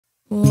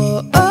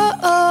Whoa, oh,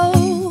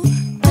 oh,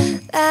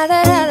 la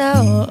da da da,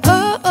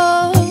 oh,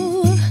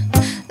 oh,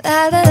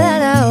 la da da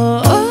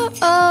da, oh,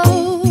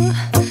 oh,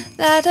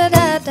 la da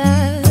da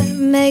da,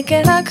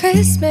 making our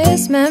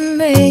Christmas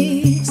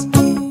memories.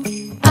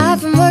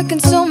 I've been working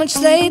so much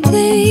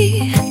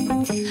lately,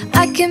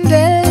 I can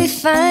barely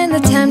find the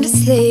time to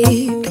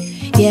sleep.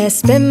 Yeah, I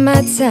spend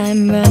my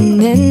time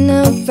running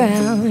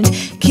around,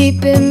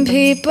 keeping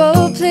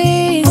people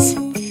pleased.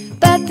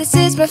 But this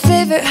is my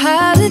favorite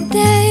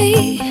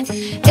holiday.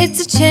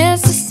 It's a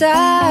chance to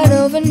start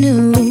over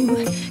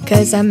new.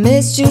 'Cause I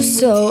missed you,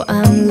 so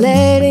I'm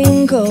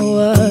letting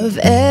go of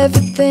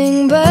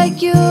everything but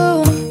you.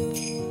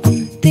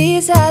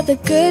 These are the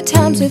good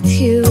times with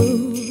you.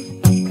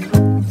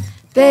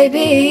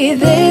 Baby,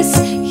 this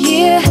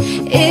year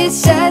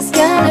it's just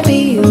gonna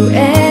be you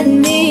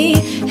and me.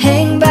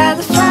 Hang by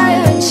the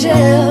fire and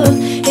chill.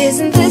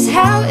 Isn't this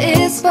how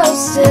it's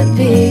supposed to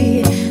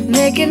be?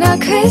 Making our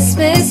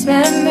Christmas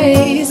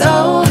memories.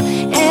 Oh,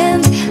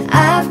 and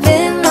I've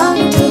been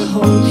longing to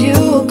hold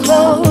you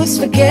close.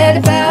 Forget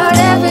about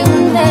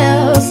everyone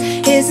else.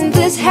 Isn't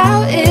this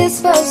how it's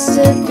supposed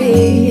to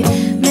be?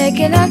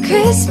 Making our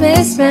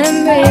Christmas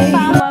memories.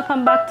 Hi,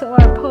 welcome back to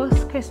our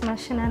post-Christmas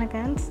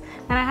shenanigans.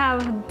 And I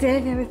have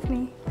Davia with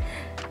me.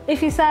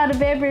 If you saw the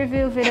baby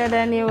review video,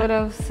 then you would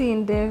have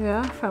seen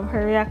Davia from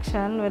her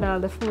reaction with all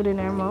the food in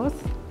her mouth.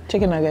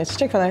 Chicken nuggets,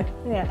 Chick-fil-A.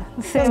 Yeah,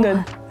 that's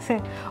good.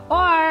 Same. Or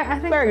I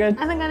think very good.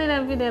 I think I did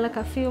a video like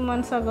a few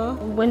months ago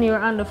when you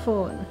were on the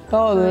phone.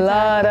 Oh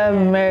Lord have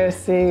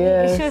mercy,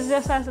 yes. She was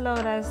just as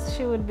loud as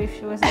she would be if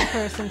she was in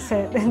person, so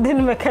it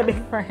didn't make a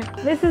difference.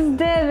 This is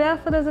Davia,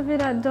 for those of you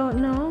that don't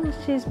know.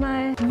 She's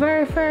my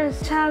very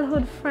first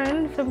childhood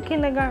friend from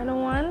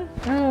kindergarten 1.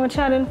 We're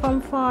chatting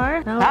from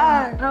far.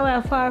 I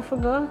went far for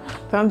go.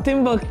 From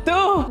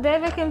Timbuktu.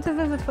 Davia came to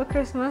visit for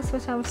Christmas,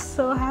 which I'm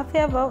so happy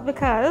about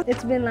because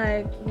it's been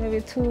like maybe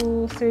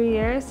 2-3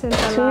 years since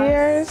I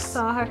last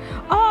saw her.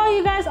 Oh,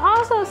 you guys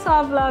also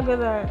saw a vlog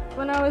with her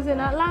when I was in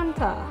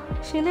Atlanta.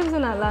 She lives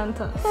in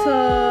Atlanta. So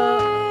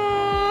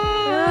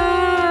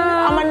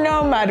I'm a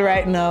nomad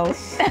right now.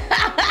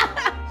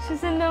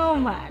 She's a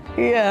nomad.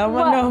 Yeah, I'm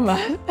a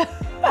nomad.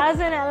 I was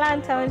in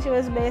Atlanta when she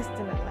was based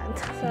in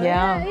Atlanta. So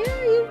yeah,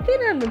 you've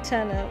been on the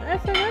channel. I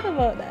forgot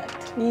about that.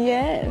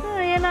 Yes. Oh,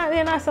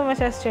 you're not so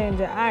much a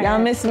stranger. Y'all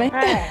miss me?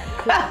 Alright,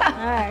 cool.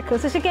 Alright, cool.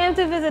 So she came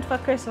to visit for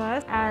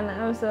Christmas and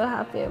I'm so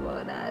happy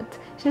about that.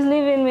 She's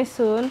leaving me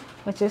soon,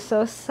 which is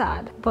so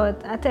sad.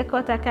 But I take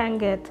what I can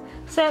get.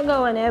 So you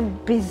go when you're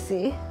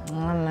busy.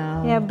 Oh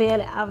no. You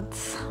barely have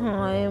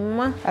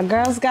time. A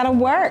girl's gotta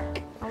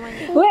work.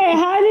 Wait,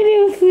 how did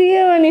you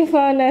feel when you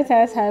found out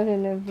I was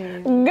having a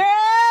baby? Girl,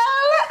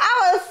 I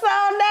was so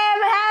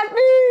damn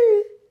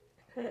happy.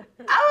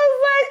 I was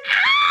like,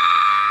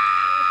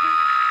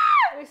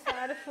 We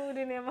saw the food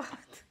in your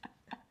mouth.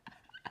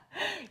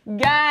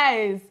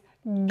 Guys,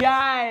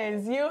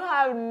 you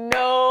have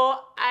no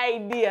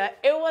idea.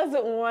 It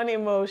wasn't one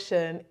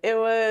emotion. It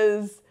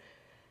was,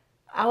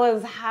 I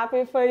was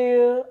happy for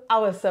you. I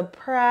was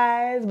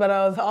surprised, but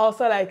I was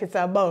also like, it's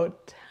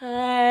about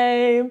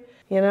time.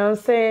 You know what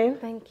I'm saying?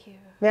 Thank you.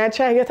 May I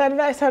try to get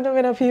advice from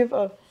the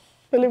people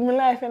to live my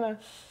life, you know?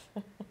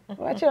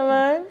 Watch your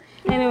man.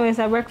 Anyways,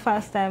 it's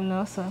breakfast time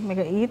now, so I'm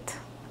gonna eat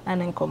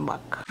and then come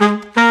back.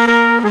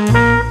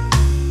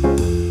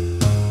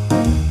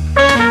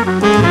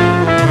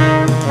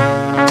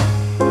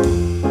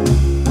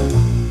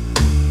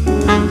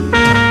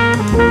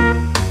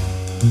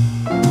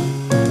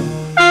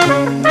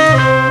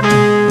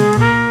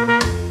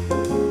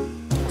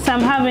 So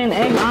I'm having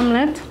egg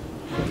omelette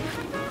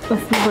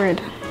with the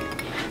bread.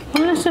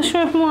 I'm not so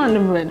sure if I want the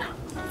bread.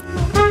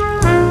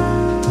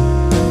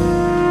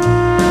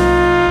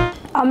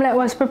 Omelette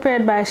was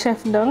prepared by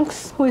Chef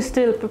Dunks, who is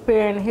still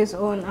preparing his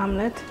own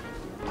omelette.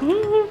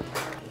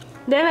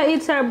 Then I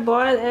eat our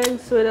boiled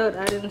eggs without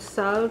adding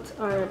salt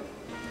or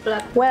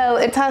black. Well,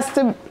 it has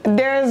to,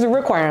 there's a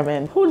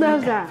requirement. Who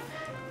does that?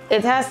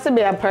 It has to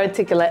be a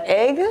particular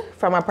egg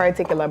from a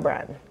particular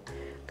brand.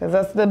 Because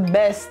that's the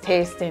best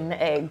tasting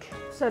egg.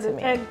 So the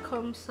egg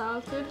comes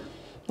salted?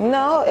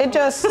 No, it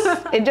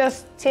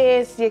just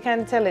tastes, you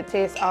can tell it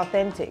tastes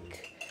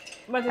authentic.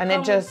 But it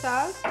comes with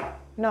salt?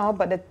 No,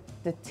 but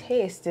the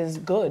taste is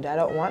good. I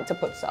don't want to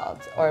put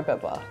salt or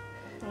pepper.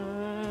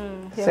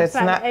 So it's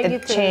not,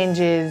 it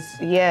changes,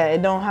 yeah,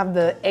 it don't have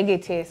the eggy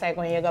taste like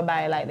when you go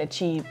buy like the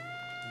cheap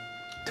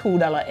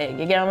 $2 egg.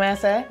 You get what I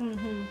say?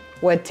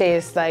 Where it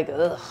tastes like,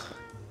 ugh.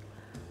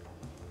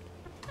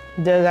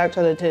 Does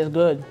actually taste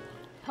good.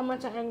 How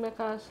much an egg may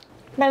cost?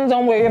 Depends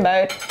on where you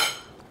buy it.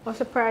 What's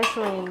the price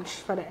range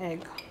for the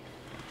egg?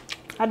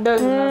 A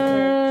dozen of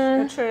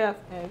eggs, a tray of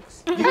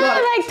eggs.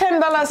 Like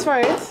 $10 for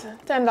it,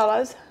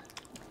 $10.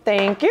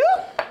 Thank you.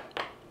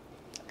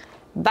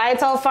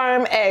 Vital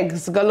Farm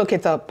eggs, go look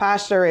it up,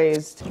 pasture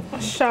raised.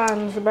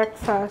 Shawn's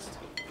breakfast.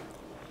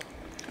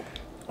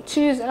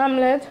 Cheese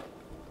omelette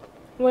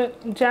with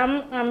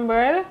jam and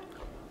bread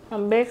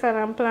and bacon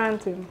and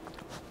plantain.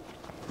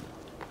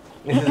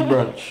 This is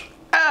brunch.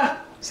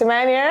 See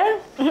mine here?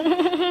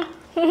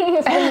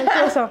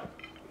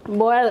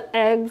 boiled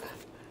egg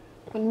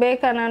with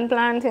bacon and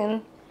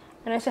plantain.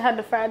 And then she had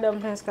the fried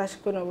dumplings because she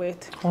couldn't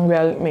wait. Hungry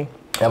at me.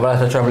 You have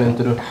lots of traveling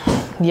to do.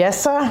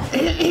 Yes, sir.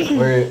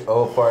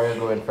 How far are you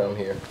going from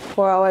here?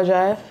 4-hour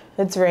drive.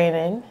 It's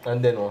raining.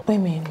 And then what? What do you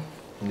mean?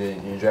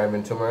 Then you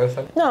driving tomorrow,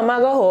 son? No, I'm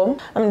gonna go home.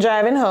 I'm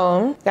driving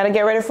home. Gotta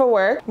get ready for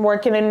work. I'm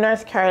working in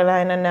North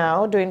Carolina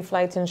now, doing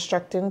flight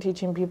instructing,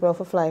 teaching people how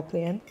to fly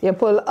plane. You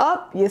pull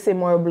up, you see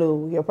more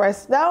blue. You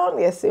press down,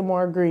 you see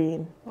more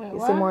green. Wait, you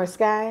what? see more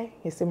sky,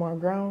 you see more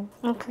ground.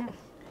 Okay.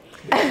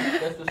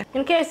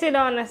 In case you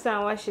don't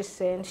understand what she's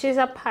saying, she's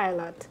a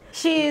pilot.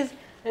 She's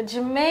a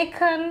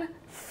Jamaican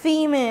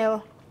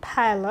female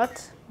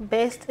pilot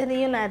based in the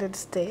United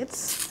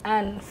States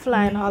and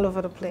flying all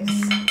over the place.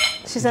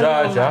 She's a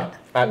Georgia nomad.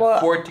 at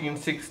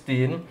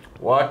 1416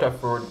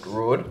 Waterford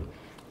Road,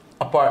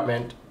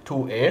 apartment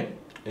 2A.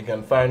 You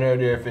can find her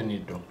there if you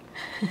need to.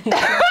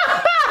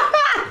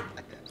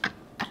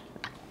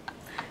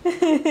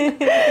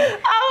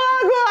 Oh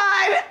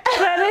my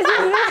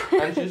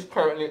God! And she's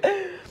currently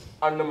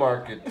on the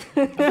market.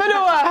 So do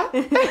what?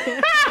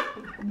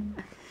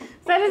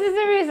 So this is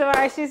the reason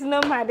why she's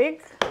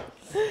nomadic.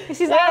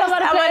 She's all Yes, over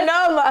the I'm place. a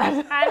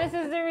nomad. And this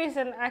is the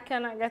reason I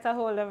cannot get a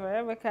hold of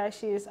her because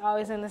she's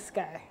always in the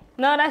sky.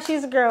 Now that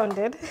she's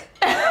grounded.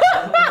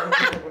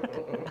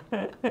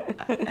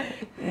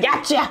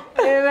 Gotcha!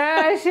 You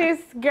know, she's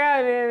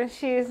grounded.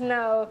 She's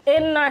now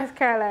in North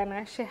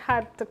Carolina. She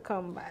had to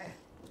come by.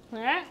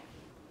 Right?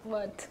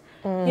 But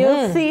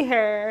you'll see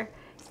her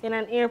in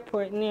an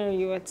airport near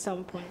you at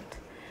some point.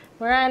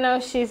 But right now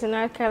she's in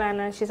North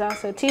Carolina and she's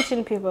also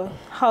teaching people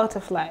how to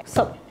fly.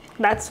 So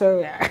that's where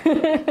we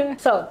are.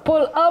 So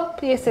pull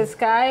up, you see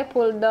sky,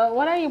 pull down.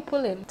 What are you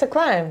pulling? To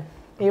climb.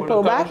 You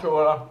pull the back,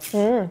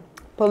 controller,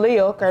 pull the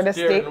yoke or the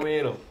steering stick.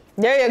 wheel.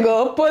 There you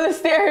go, pull the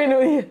steering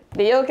wheel.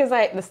 The yoke is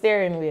like the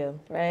steering wheel,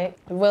 right?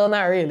 Well,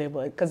 not really,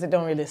 but because it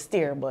don't really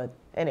steer, but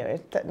anyway,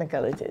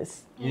 technically it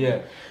is.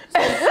 Yeah.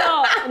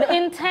 So the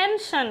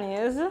intention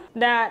is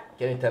that,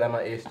 Can you tell I'm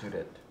an A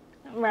student?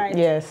 right?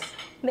 Yes.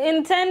 The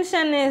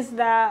intention is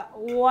that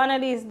one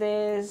of these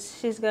days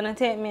she's gonna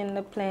take me in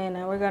the plane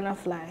and we're gonna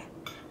fly.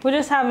 We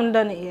just haven't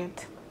done it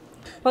yet.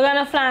 We're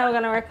gonna fly and we're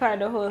gonna record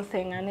the whole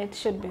thing and it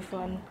should be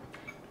fun.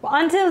 But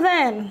until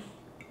then,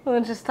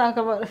 we'll just talk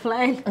about the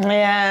flight.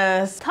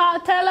 Yes.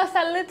 Tell us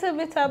a little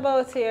bit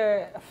about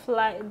your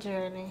flight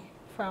journey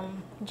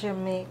from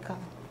Jamaica.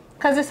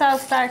 Because this all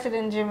started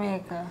in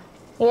Jamaica.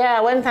 Yeah,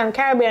 I went on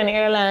Caribbean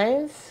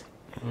Airlines.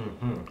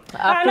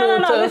 I flew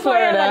No, to before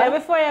you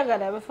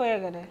Florida.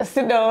 go there.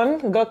 Sit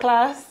down, go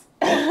class.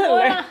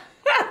 I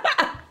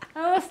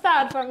will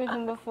start from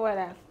even before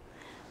that.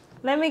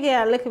 Let me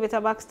get a little bit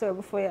of backstory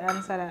before you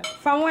answer that.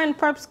 From when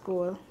prep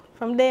school,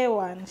 from day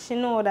one, she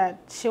knew that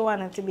she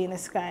wanted to be in the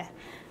sky.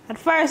 At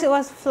first, it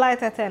was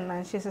flight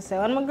attendant. She used to say,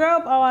 when I grow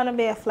up, I want to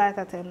be a flight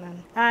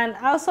attendant. And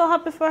I was so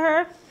happy for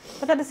her.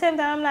 But at the same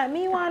time, I'm like,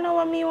 me want to know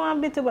what me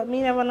want to be too, but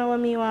me never know what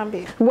me want to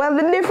be. Well,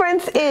 the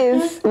difference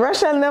is,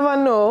 Rochelle never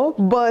know,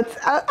 but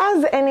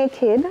as any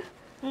kid,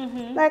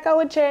 like I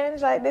would change,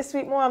 like this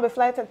week I want to be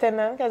flight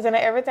attendant, because then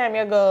every time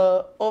you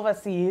go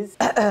overseas,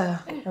 I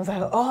was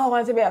like, oh, I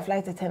want to be a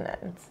flight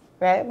attendant,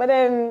 right? But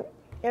then,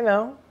 you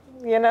know,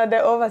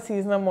 they're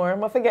overseas no more.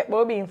 I forget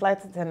about being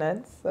flight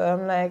attendants. So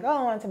I'm like, oh,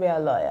 I want to be a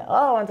lawyer.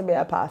 Oh, I want to be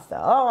a pastor.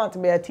 Oh, I want to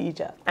be a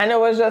teacher. And it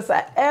was just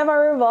an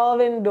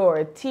ever-revolving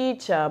door.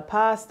 Teacher,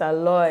 pastor,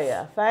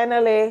 lawyer.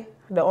 Finally,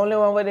 the only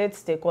one with it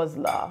stick was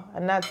law.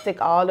 And that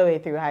stick all the way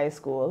through high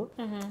school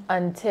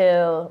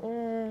until,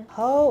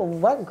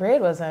 what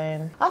grade was I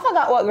in? I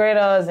forgot what grade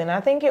I was in.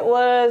 I think it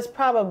was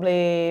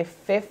probably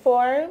 5th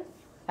form.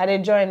 I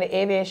did join the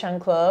aviation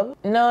club.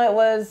 No, it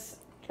was...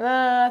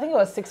 I think it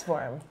was 6th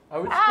form.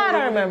 I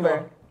don't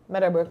remember.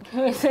 Meadowbrook.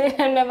 We say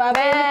I never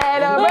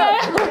Meadowbrook.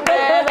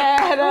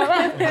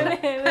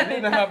 I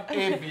didn't have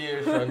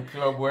aviation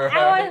club where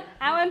I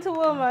went to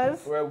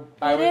Wilma's.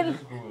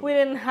 We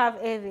didn't have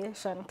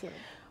aviation club.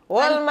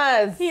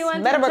 Wilma's. He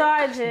went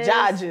Meadowbrook. to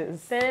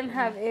George's. They didn't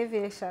have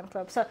aviation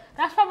club. So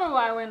that's probably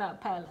why we're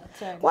not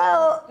pilots. Right?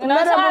 Well, You know,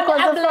 Meadowbrook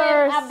was the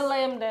first. I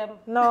blame them.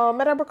 No,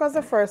 Meadowbrook was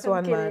the first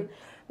one, kidding. man.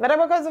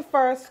 Meadowbrook was the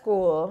first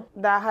school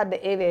that had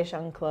the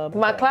aviation club.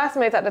 My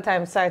classmate at the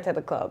time started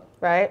the club,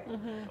 right?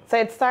 So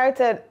it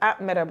started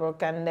at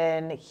Meadowbrook, and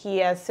then he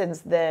has since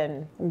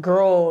then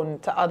grown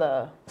to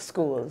other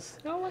schools.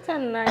 Oh, what a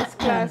nice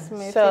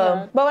classmate.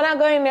 So, but when I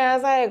go in there, I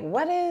was like,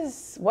 what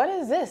is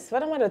this?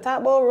 What am I doing? Talk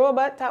about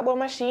robot, talk about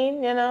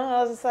machine, you know?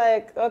 I was just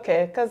like,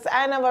 okay, because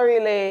I never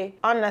really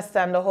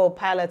understand the whole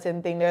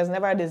piloting thing. There's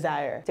never a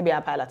desire to be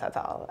a pilot at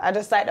all. I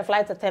just like the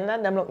flight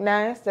attendant, them look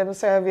nice, them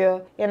serve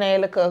you, you know, you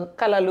look a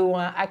Kalaloo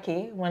and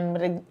Aki when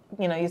they,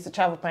 used to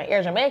travel from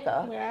Air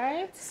Jamaica.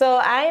 Right. So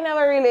I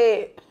never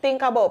really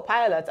think about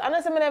pilots.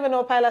 Honestly, I never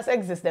know pilots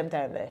exist them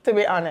time there, to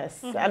be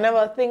honest. I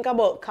never think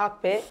about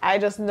cockpit. I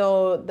just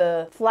know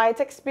the flight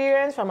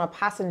experience from a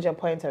passenger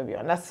point of view,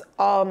 and that's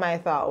all my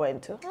thought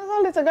went to. I was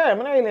a little girl, I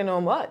don't really know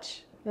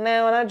much.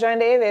 Now, when I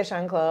joined the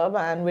aviation club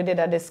and we did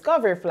a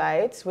discovery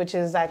flight, which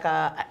is like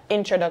a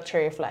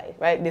introductory flight,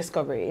 right?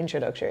 Discovery,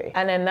 introductory.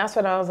 And then that's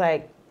when I was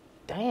like,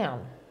 damn.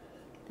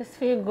 This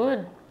feel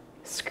good.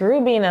 Screw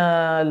being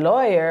a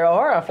lawyer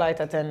or a flight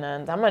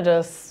attendant. I'm gonna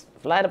just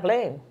fly the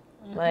plane.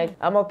 Like,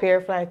 I'm up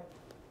here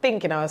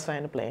thinking I was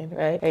flying the plane,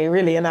 right? Hey,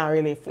 really, you're not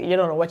really, you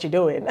don't know what you're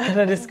doing on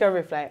a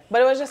discovery flight.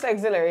 But it was just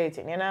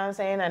exhilarating, you know what I'm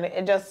saying? And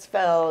it just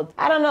felt,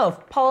 I don't know,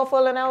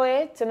 powerful in a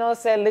way to know,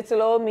 say,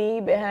 little old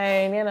me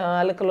behind, you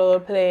know, a little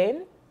old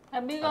plane.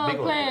 A big old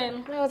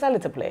plane. It was a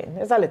little plane.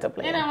 It's a little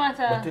plane. It don't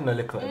matter. But in a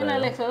little. In a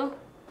little.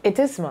 It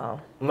is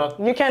small. Not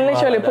you can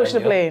literally push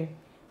the plane.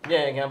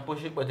 Yeah, you can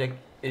push it, but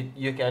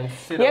you can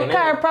sit Your on it. Your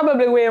car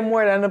probably weigh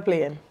more than the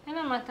plane. It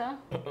don't matter.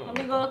 A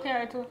big old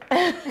car too.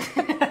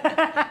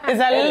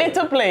 It's a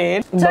little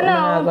plane. So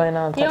now,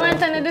 you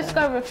went on a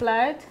discovery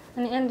flight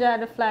and you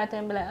enjoyed the flight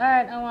and be like,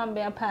 alright, I want to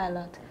be a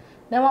pilot.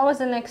 Then what was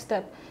the next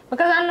step?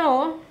 Because I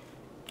know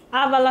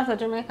I have a lot of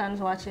Jamaicans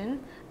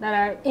watching that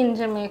are in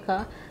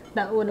Jamaica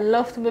that would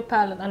love to be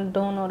pilot and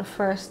don't know the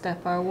first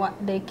step or what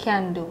they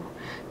can do.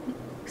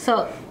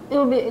 So it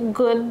would be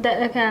good that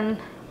they can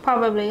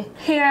probably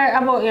hear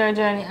about your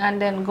journey and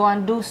then go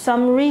and do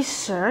some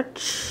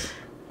research.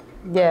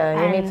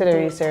 Yeah, you need to do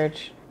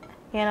research.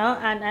 You know,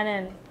 and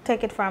then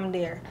take it from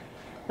there.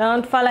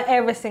 Don't follow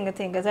every single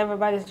thing because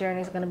everybody's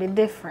journey is going to be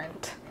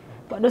different.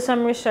 But do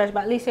some research,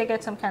 but at least you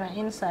get some kind of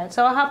insight.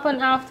 So what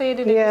happened after you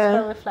did the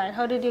discovery flight?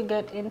 How did you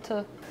get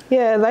into?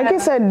 Yeah, like you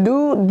said,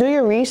 do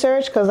your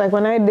research, because like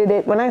when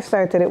I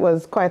started, it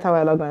was quite a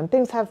while ago, and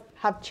things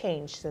have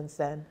changed since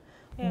then.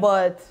 Yeah.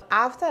 But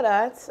after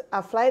that,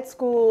 a flight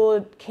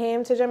school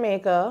came to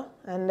Jamaica,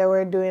 and they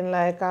were doing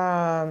like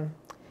I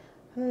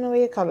don't know what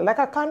you call it, like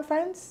a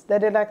conference. They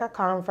did like a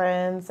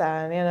conference,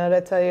 and you know,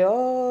 they tell you,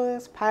 oh,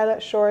 there's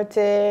pilot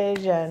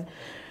shortage, and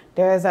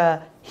there's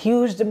a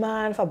huge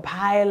demand for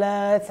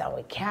pilots, and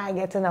we can't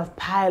get enough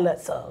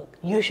pilots, so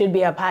you should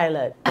be a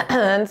pilot.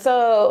 And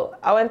so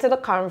I went to the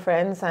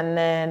conference, and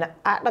then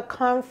at the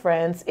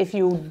conference, if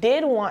you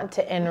did want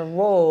to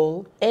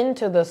enroll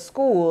into the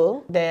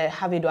school, they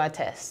have you do a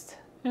test.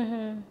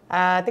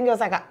 I think it was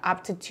like an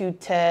aptitude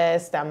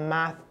test, a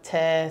math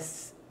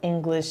test,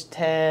 English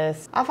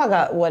test. I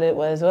forgot what it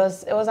was.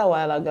 It was a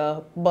while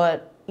ago,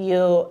 but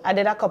I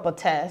did a couple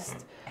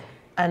tests,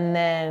 and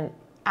then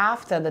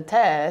after the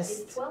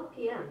test... It's 12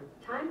 p.m.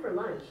 Time for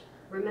lunch.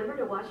 Remember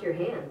to wash your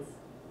hands.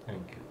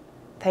 Thank you.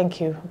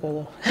 Thank you,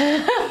 Google.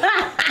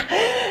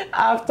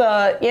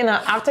 After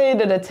you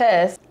do the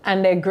test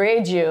and they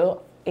grade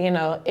you, you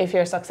know, if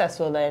you're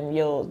successful, then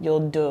you'll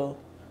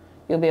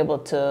be able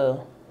to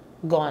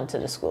go on to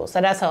the school.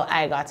 So that's how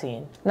I got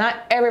in.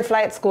 Not every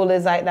flight school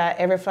is like that.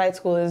 Every flight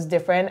school is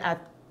different.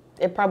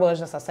 It probably was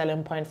just a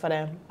selling point for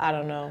them. I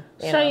don't know.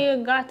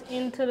 You got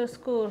into the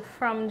school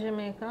from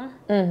Jamaica?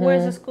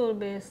 Where's the school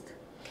based?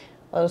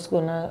 Well, the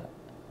school not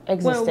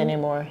exist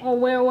anymore. Or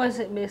where was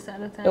it based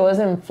at the time? It was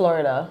in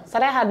Florida. So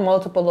they had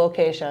multiple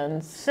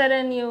locations. So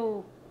then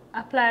you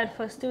applied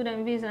for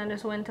student visa and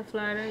just went to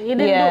Florida? You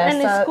didn't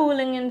do any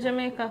schooling in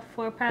Jamaica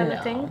for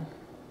piloting?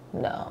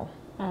 No.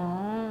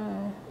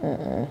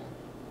 Oh.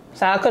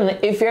 So I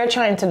couldn't, if you're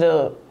trying to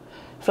do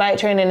flight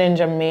training in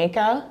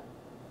Jamaica,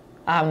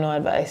 I have no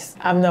advice.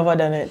 I've never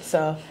done it,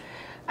 so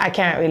I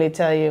can't really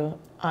tell you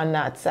on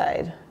that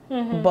side.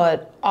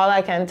 But all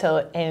I can tell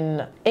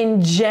in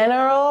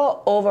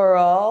general,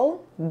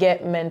 overall,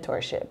 get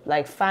mentorship.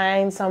 Like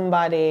find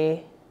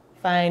somebody,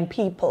 find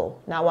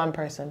people, not one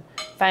person.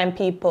 Find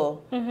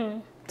people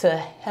to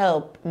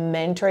help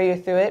mentor you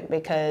through it,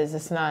 because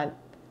it's not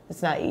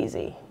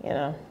easy, you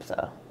know.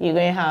 So you're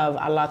gonna have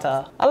a lot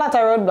of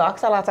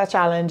roadblocks, a lot of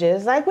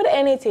challenges, like with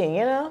anything,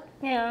 you know.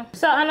 Yeah.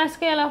 So on a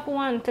scale of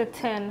 1 to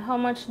 10, how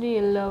much do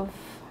you love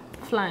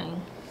flying?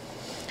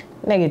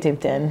 Negative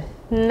 10.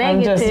 Negative.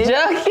 I'm just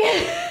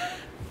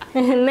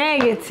joking.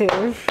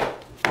 Negative.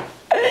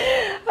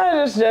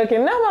 I'm just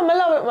joking. No, man, I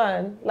love it,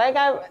 man.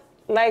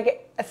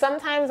 Like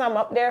sometimes I'm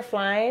up there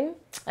flying,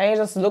 and you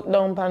just look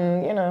down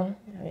on, you know.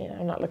 I mean,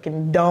 I'm not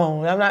looking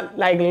down. I'm not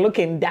like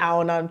looking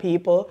down on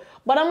people,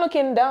 but I'm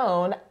looking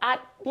down at,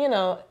 you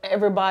know,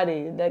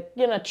 everybody, like,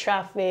 you know,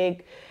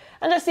 traffic.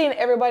 I'm just seeing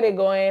everybody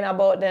going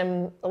about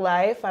them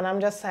life, and I'm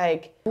just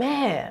like,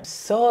 man, I'm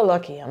so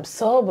lucky. I'm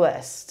so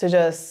blessed to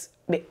just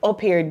be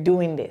up here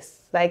doing this.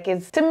 Like,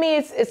 to me,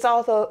 it's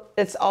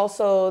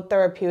also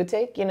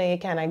therapeutic. You know, you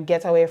kind of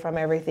get away from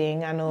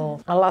everything. I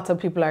know a lot of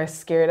people are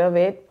scared of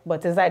it,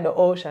 but it's like the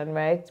ocean,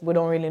 right? We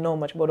don't really know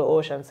much about the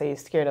ocean, so you're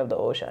scared of the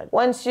ocean.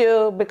 Once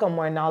you become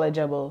more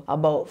knowledgeable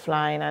about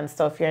flying and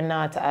stuff, you're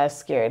not as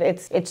scared.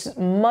 It's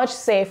much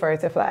safer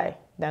to fly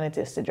than it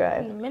is to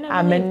drive.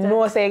 I mean,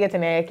 no say get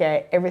in the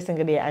car every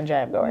single day and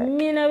drive to work.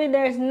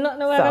 There's nothing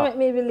that make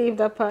me believe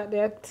that part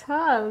there at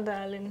all,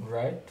 darling.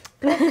 Right?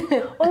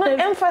 Well, not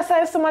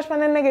emphasize so much on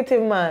the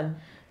negative, man.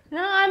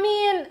 No, I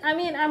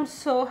mean, I'm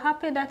so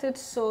happy that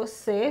it's so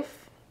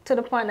safe to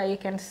the point that you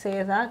can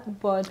say that,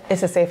 but...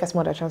 It's the safest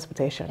mode of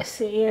transportation.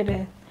 See, it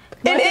is.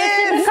 It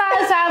is!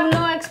 Because I have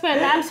no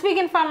experience. I'm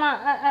speaking from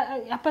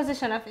a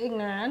position of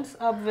ignorance,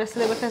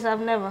 obviously, because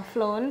I've never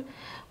flown.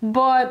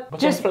 But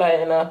just fly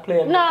in a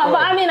plane. No,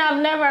 but I mean,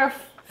 I've never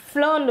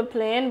flown the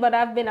plane, but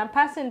I've been a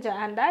passenger,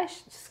 and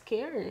that's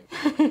scary.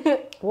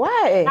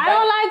 Why? I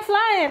don't like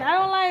flying. I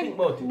don't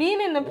like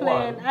being in the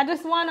plane. One, I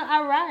just want to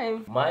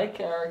arrive. my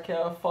car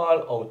can fall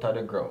out of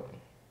the ground,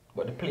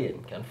 but the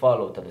plane can fall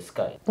out of the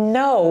sky.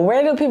 No,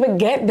 where do people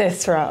get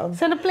this from?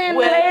 So the plane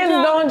Planes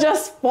don't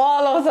just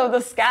fall out of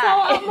the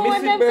sky. So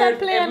when them say If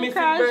plane Missy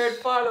crash. Bird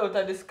fall out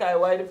of the sky,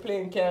 why the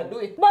plane can't do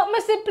it? But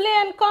Missy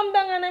plane come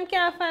down and them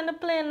can't find the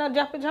plane. No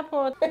drop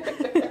out.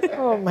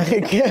 Oh my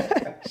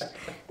gosh.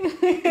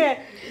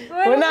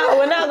 We're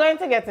not going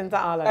to get into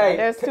all of that.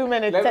 There's too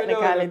many Let me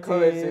know in the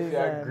comments technicalities. if you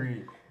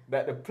agree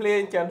that the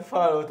plane can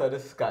fall out of the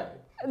sky.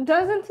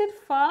 Doesn't it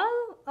fall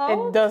out?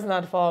 It does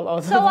not fall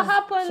out. So what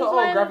happens So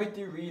when... how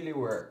gravity really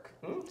work?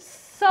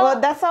 So Well,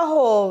 that's a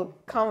whole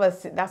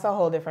That's a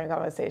whole different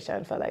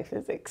conversation for like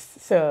physics.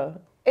 So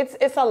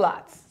it's a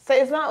lot. So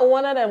it's not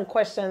one of them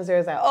questions where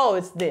it's like, oh,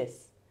 it's this.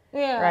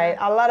 yeah. Right?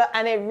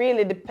 And it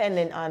really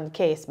dependent on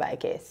case by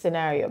case,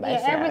 scenario by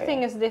scenario.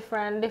 Everything is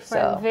different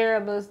So.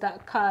 variables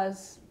that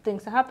cause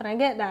things to happen. I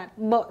get that.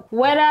 But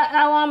whether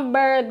I want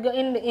bird go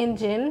in the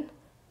engine,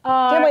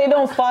 or, Yeah, but it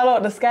don't fall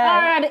out the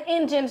sky. or the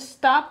engine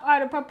stop, or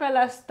the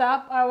propeller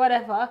stop, or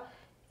whatever,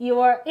 you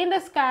are in the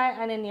sky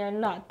and then you're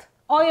not.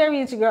 Or you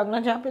reach ground,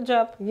 no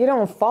drop. You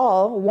don't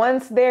fall.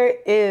 Once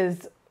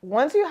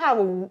you have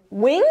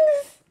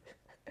wings,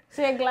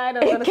 So you glide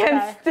over it the can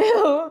sky.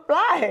 still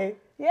fly.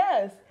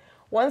 Yes.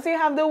 Once you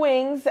have the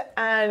wings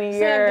and you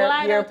your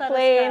glide out of the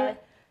plane sky.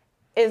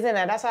 is in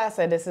it. That's why I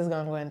said this is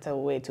going to go into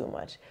way too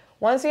much.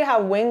 Once you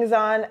have wings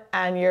on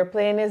and your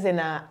plane is in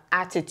an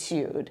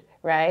attitude,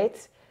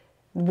 right,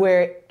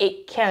 where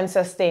it can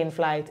sustain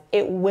flight,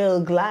 it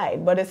will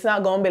glide. But it's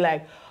not going to be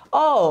like,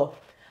 oh,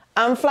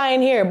 I'm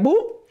flying here,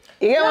 boop.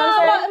 You get what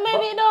I'm saying? But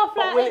maybe it don't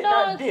fly. But will it it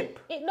not don't dip?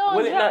 It don't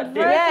Will it drop not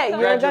dip?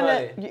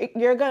 vertical. Yeah,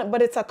 you're gonna,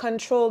 but it's a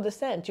controlled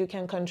descent. You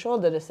can control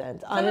the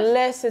descent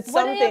unless it's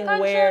something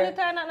where. It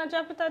or not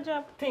drop it or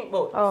drop. Think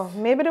about Oh,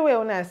 maybe the way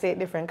when I say it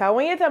different. Cause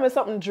when you tell me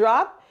something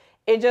drop,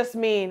 it just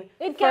means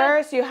It can-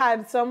 first you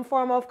had some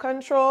form of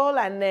control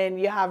and then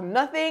you have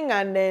nothing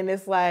and then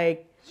it's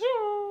like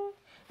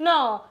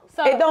No,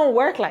 so it don't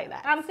work like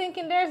that. I'm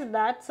thinking there's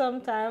that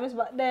sometimes,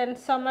 but then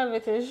some of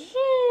it is.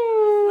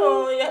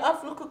 no, you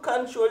have to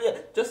control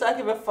it. Just like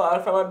if you fall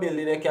from a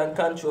building, you can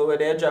control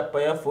whether you drop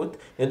on your foot,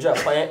 you drop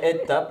on your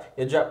head top,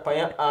 you drop on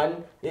your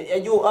hand.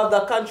 You have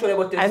the control,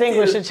 but you I think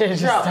we still should change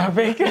drop.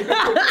 this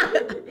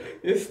topic.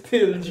 You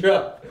still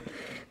drop.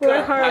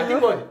 I think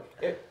about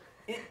it.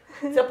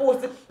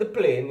 Suppose the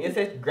plane, you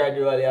say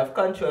gradually have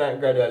control and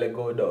gradually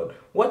go down.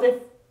 What if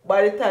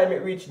by the time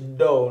it reach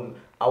down,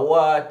 a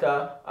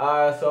water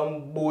or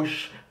some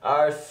bush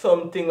or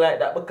something like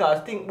that?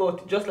 Because think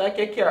about it, just like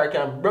your car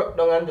can break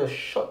down and just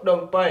shut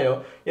down by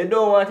you, you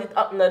don't want it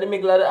happening at the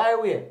middle of the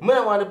highway.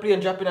 I want the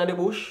plane dropping at the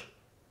bush.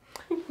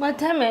 But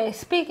tell me,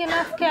 speaking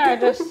of car,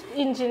 just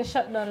engine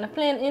shut down. The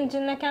plane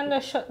engine they can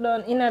just shut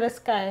down in the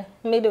sky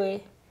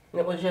midway.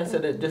 Yeah, but you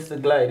said that just to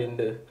glide in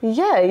the...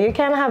 Yeah, you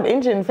can have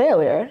engine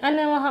failure. And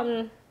then what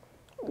happened?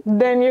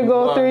 Then you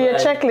go Well, through your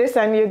like- checklist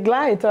and you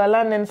glide to a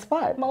landing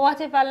spot. But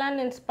what if a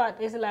landing spot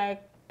is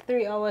like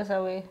 3 hours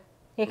away?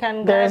 You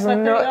can glide for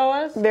 3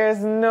 hours? There's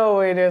no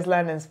way there's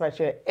landing spot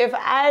here. If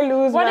I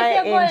lose What my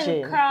if you're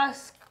engine, going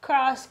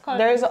cross country,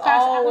 there's cross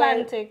always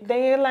Atlantic?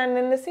 then you land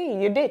in the sea.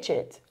 You ditch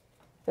it.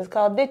 It's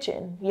called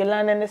ditching. You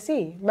land in the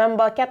sea.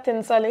 Remember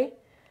Captain Sully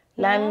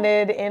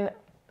landed in.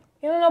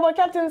 You don't know about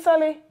Captain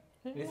Sully?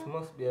 This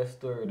must be a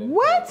story that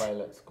What?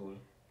 pilot school.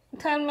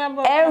 Tell me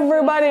about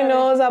Everybody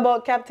knows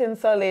about Captain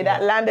Sully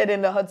that landed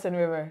in the Hudson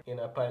River. In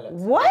a pilot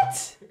school.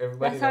 What?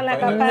 Everybody That sound in like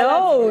a pilot pilot.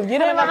 No, you don't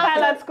Kind of even a have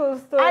pilot to. school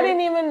story. I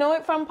didn't even know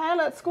it from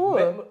pilot school.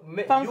 From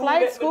you flight let me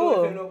know if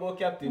school. you know about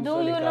Captain Do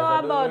Sully, you 'cause know I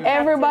don't about know.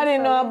 Everybody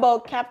Captain know Sully?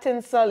 about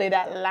Captain Sully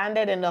that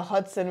landed in the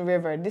Hudson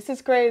River. This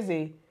is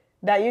crazy.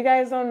 That you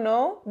guys don't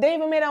know? They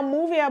even made a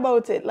movie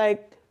about it like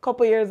a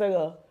couple years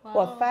ago.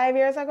 What, 5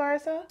 years ago or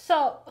so?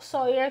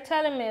 So you're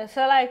telling me,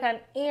 so like an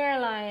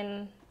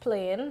airline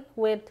plane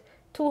with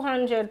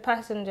 200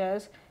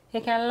 passengers, you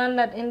can land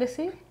that in the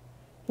sea?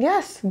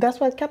 Yes, that's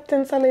what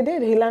Captain Sully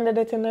did. He landed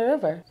it in the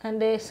river.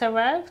 And they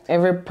survived?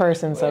 Every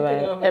person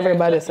survived.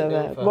 Everybody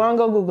survived. Go and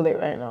go Google it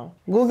right now.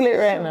 Google it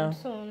right now.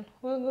 Soon.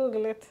 We'll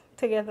Google it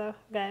together,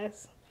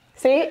 guys.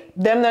 See,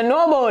 them don't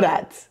know about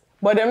that.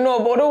 But them know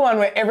about the one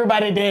where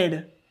everybody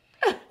did.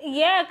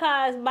 Yeah,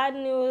 cause bad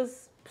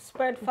news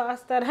spread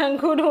faster than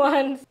good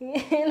ones.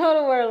 You know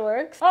the world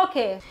works.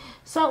 Okay,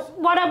 so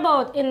what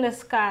about in the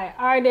sky?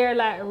 Are there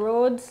like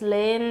roads,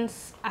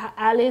 lanes,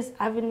 alleys,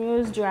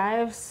 avenues,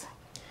 drives?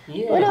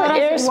 Yeah. What about How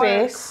does it work?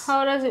 airspace?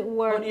 How does it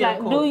work? How do you Like,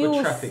 account do for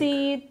you traffic?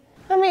 see?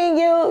 I mean,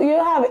 you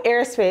have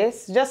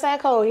airspace, just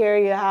like how here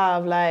you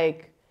have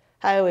like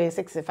Highway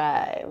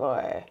 65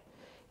 or,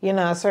 you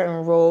know, a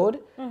certain road.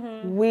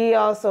 We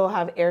also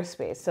have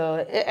airspace.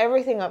 So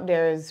everything up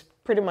there is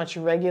pretty much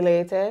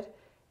regulated,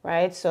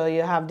 right? So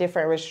you have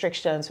different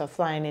restrictions for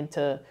flying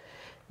into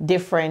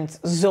different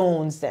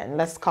zones then,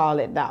 let's call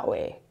it that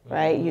way,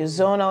 right? You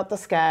zone out the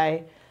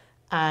sky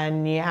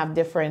and you have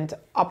different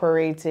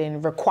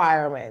operating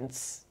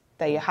requirements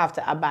that you have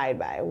to abide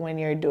by when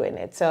you're doing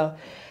it. So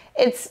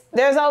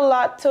there's a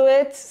lot to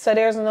it. So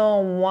there's no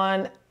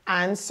one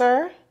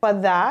answer for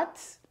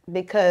that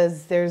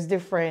because there's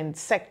different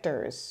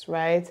sectors,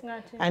 right?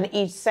 Gotcha. And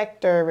each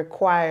sector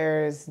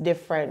requires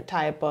different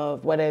type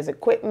of, whether it's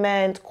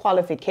equipment,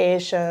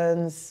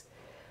 qualifications,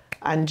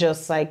 and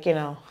just like, you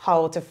know,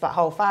 how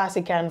fast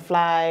you can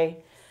fly.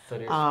 So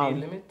there's speed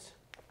limits?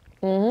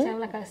 So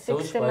like a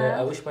 60 miles.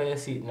 I wish I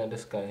see it in the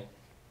sky.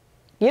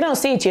 You don't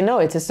see it, you know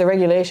it. It's the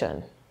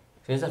regulation.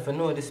 So you have to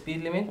know the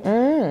speed limit?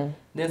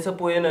 Then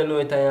suppose you don't know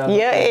it and you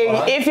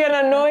Yeah, if you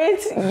don't know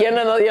it,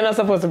 you're not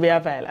supposed to be a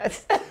pilot.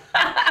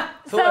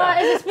 So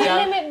is the speed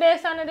limit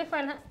based on the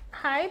different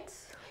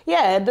heights?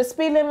 Yeah, the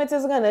speed limit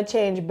is going to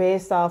change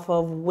based off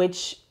of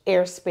which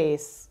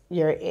airspace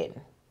you're in,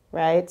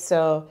 right?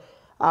 So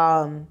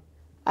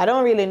I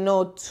don't really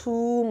know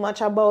too much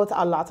about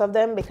a lot of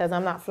them because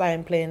I'm not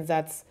flying planes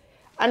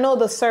I know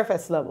the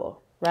surface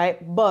level, right?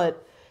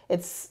 But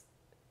it's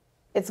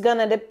going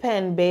to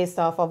depend based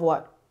off of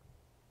what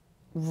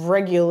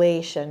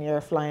regulation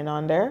you're flying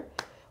under,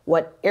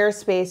 what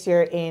airspace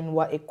you're in,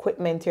 what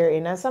equipment you're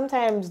in. And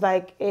sometimes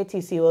like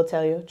ATC will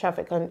tell you,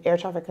 air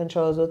traffic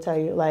controllers will tell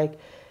you like,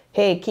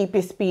 hey, keep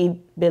your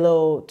speed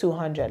below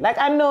 200. Like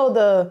I know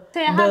So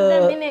you have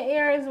them in the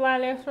ears while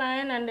they're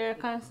flying and they're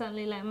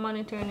constantly like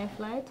monitoring your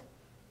flight?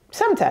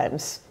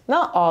 Sometimes,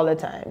 not all the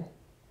time.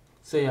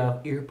 So you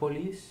have ear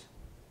police?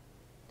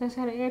 Those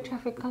are the air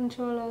traffic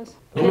controllers.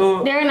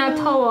 No. They're in a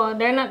tower.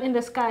 They're not in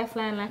the sky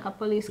flying like a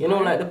police car. You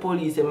know, like the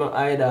police, they might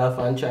hide off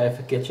and try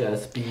to catch you at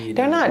speed.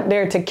 They're not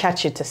there to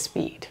catch you to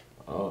speed.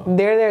 Oh.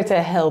 They're there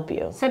to help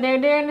you. So they're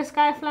there in the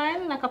sky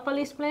flying like a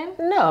police plane?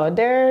 No,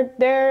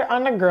 they're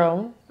on the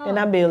ground in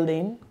a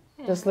building,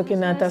 just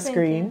looking at the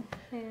screen.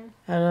 Yeah.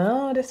 And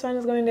oh, this one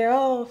is going there.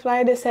 Oh,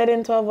 fly this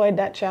heading to avoid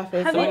that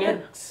traffic. So when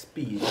you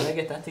speed, when I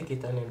get a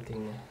ticket and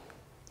everything?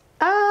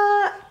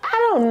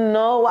 I don't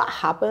know what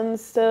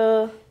happens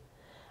to...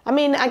 I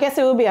mean, I guess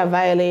it would be a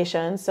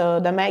violation, so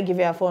they might give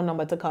you a phone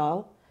number to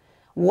call.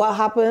 What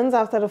happens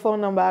after the phone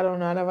number, I don't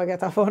know. I never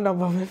get a phone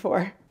number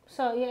before.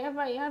 So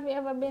have you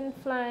ever been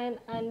flying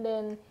and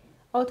then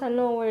out of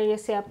nowhere you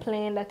see a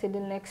plane that you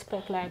didn't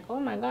expect, like, oh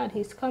my God,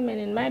 he's coming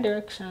in my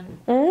direction.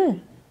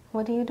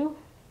 What do you do?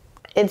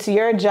 It's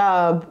your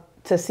job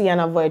to see and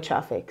avoid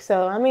traffic.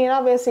 So, I mean,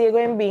 obviously you're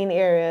going to be in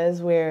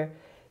areas where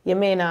you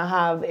may not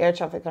have air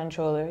traffic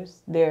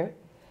controllers there.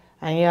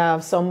 And you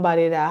have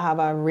somebody that have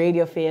a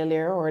radio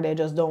failure or they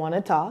just don't want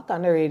to talk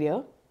on the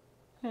radio.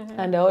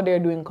 And they're out there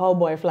doing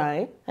cowboy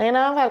flying. And you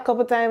know, I've had a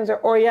couple times,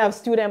 or you have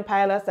student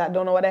pilots that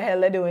don't know what the hell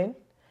they're doing,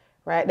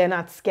 right? They're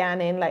not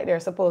scanning like they're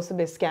supposed to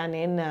be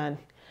scanning. And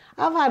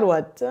I've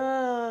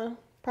had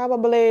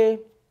probably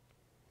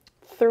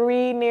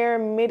 3 near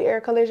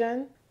mid-air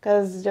collision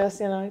because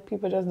just, you know,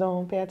 people just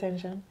don't pay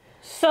attention.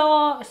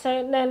 So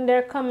then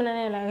they're coming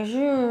and they're like,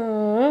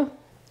 zoom.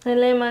 The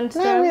layman's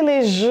term. Not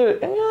really. So you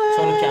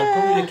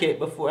can communicate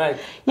before, like...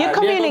 You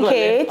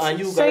communicate,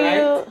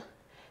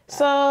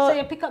 So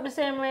you pick up the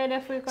same radio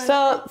frequency?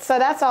 So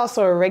that's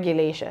also a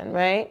regulation,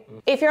 right?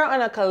 If you're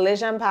on a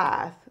collision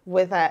path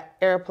with an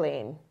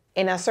airplane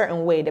in a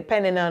certain way,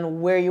 depending on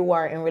where you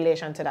are in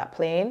relation to that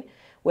plane,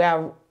 we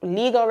have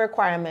legal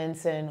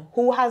requirements in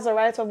who has the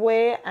right of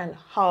way and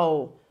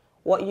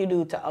what you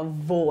do to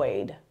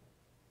avoid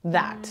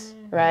that,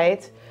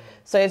 right?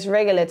 So it's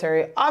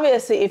regulatory.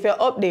 Obviously, if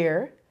you're up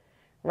there,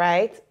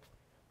 right,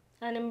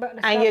 and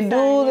you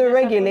do the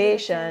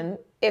regulation,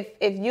 if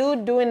you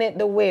doing it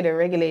the way the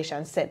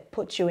regulation said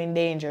puts you in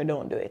danger,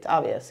 don't do it,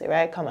 obviously,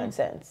 right? Common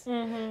sense.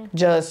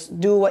 Just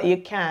do what you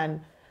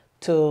can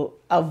to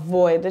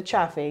avoid the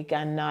traffic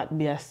and not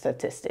be a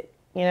statistic.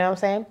 You know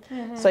what I'm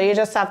saying? So you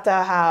just have to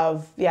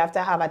have,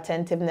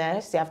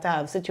 attentiveness, you have to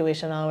have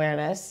situational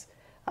awareness,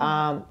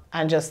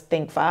 and just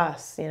think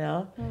fast, you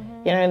know?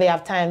 You don't really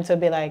have time to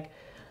be like,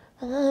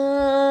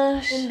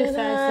 indecisive.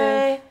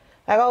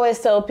 I always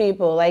tell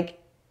people, like,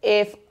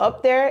 if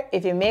up there,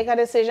 if you make a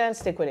decision,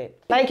 stick with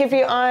it. Like if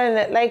you're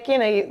on, like, you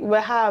know, we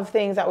have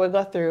things that we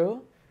go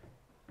through,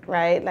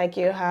 right? Like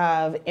you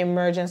have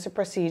emergency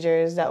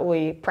procedures that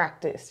we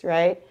practice,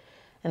 right?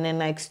 And then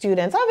like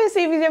students,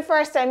 obviously if it's your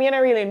first time, you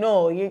don't really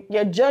know.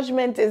 Your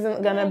judgment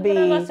isn't gonna be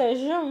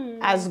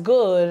as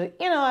good,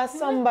 you know, as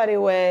somebody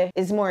where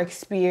is more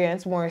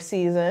experienced, more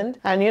seasoned.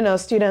 And you know,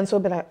 students will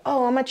be like,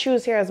 oh, I'm gonna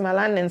choose here as my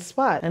landing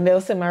spot. And they'll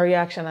see my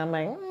reaction, I'm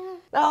like,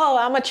 oh,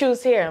 I'm gonna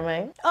choose here. I'm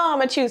like, oh, I'm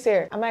gonna choose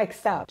here. I'm like,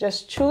 stop.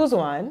 Just choose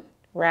one,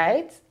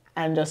 right?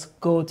 And just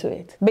go to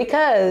it.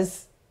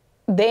 Because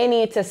they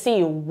need to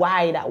see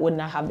why that would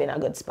not have been a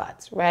good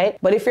spot, right?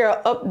 But if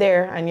you're up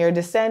there and you're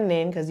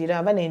descending because you don't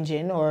have an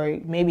engine, or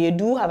maybe you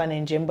do have an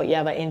engine, but you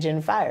have an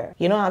engine fire,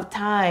 you don't have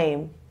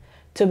time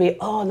to be,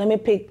 oh, let me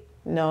pick.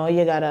 No,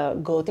 you gotta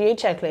go through your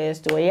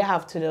checklist, do what you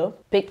have to do,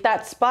 pick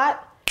that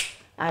spot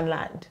and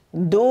land.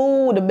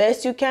 Do the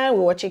best you can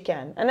with what you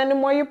can. And then the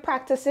more you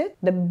practice it,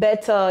 the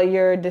better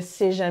your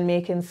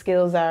decision-making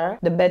skills are,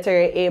 the better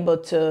you're able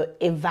to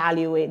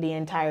evaluate the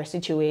entire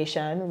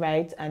situation,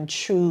 right? And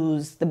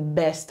choose the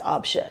best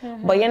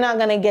option. But you're not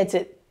gonna get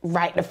it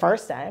right the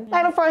first time.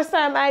 Like the first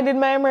time I did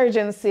my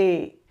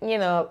emergency, you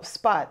know,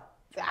 spot,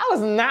 I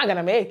was not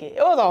gonna make it.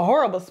 It was a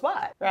horrible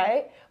spot,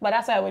 right? But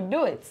that's why I would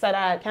do it, so that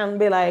I can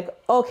be like,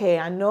 okay,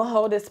 I know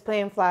how this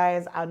plane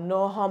flies. I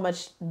know how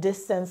much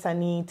distance I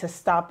need to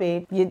stop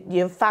it.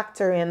 You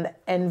factor in the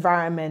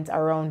environment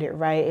around it,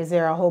 right? Is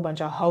there a whole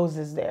bunch of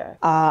houses there?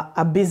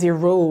 A busy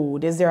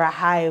road? Is there a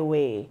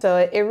highway? So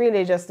it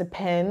really just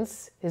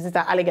depends. Is it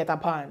an alligator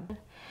pond?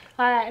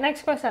 All right,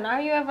 next question. Are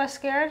you ever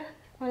scared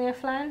when you're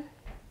flying?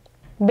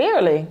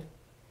 Barely.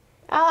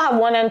 I'll have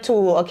 1 and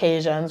 2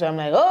 occasions where I'm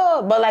like,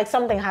 oh, but like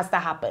something has to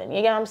happen.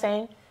 You get what I'm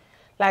saying?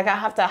 Like I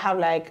have to have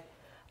like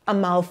a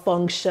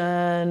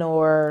malfunction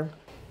or...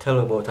 Tell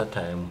about a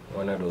time,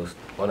 1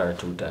 or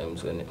 2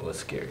 times when it was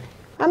scary.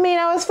 I mean,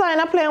 I was flying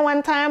a plane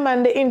one time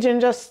and the engine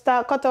just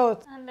cut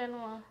out. And then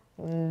what?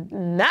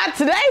 Not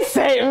today,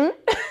 Satan.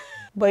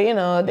 But you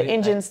know, the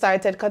engine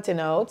started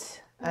cutting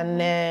out. And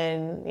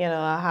then, you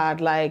know, I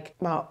had like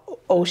my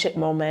oh shit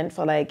moment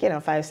for like, you know,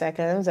 5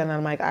 seconds. And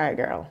I'm like, all right,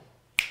 girl,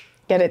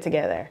 get it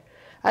together.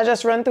 I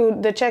just run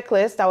through the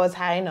checklist. I was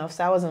high enough,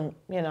 so I wasn't,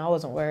 you know, I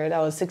wasn't worried. I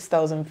was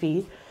 6,000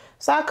 feet.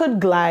 So I could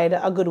glide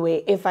a good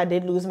way if I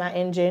did lose my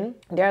engine.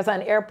 There's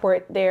an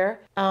airport there.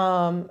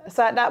 So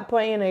at that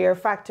point, you know, you're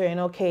factoring,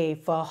 okay,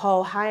 for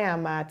how high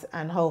I'm at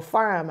and how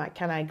far I'm at,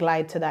 can I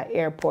glide to that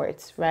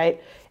airport,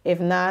 right? If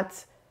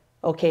not,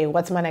 okay,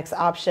 what's my next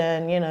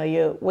option? You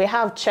know, we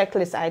have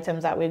checklist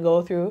items that we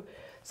go through.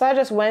 So I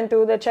just went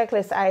through the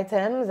checklist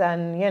items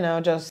and, you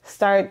know, just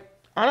start.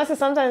 Honestly,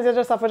 sometimes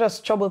it's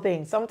just trouble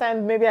things.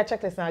 Sometimes maybe a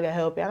checklist not gonna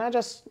help you. And I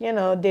just, you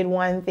know, did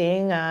one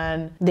thing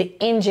and the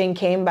engine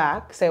came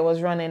back. So it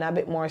was running a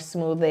bit more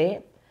smoothly.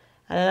 And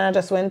then I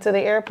just went to the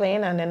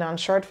airplane and then on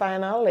short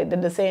final, it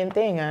did the same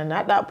thing. And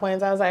at that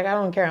point, I was like, I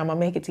don't care, I'm gonna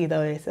make it either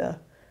way, so.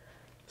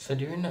 So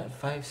during that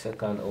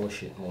 5-second oh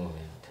shit moment,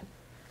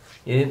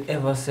 you didn't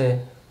ever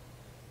say,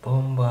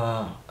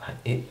 Bomba, I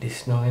ate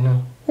this now, you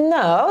know? No,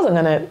 I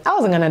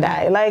wasn't gonna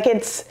die. Like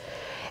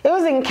it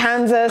was in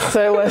Kansas,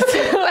 so it was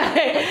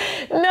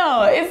like,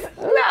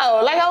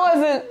 like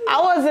I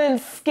wasn't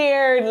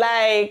scared.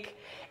 Like,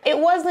 it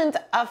wasn't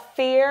a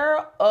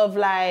fear of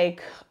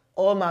like,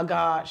 oh my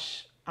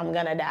gosh, I'm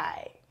gonna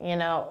die, you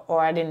know, or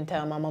I didn't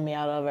tell my mommy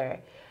I love her.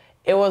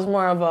 It was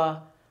more of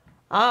a,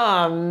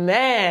 oh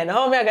man,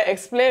 homie, I gotta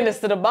explain this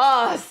to the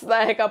boss.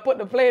 Like, I put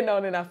the plane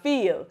down in a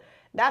field.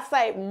 That's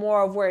like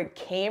more of where it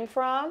came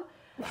from.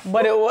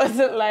 But it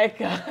wasn't like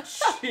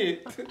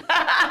shit.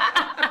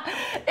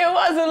 it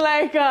wasn't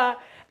like a,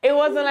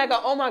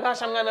 oh my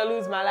gosh, I'm gonna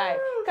lose my life.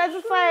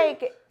 Cause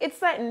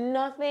it's like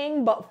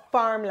nothing but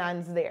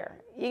farmlands there.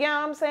 You get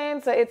what I'm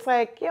saying? So it's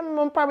like, yeah,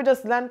 I'm probably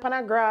just land on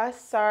a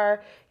grass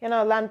or, you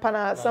know, land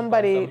on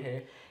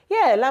somebody.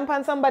 Yeah, land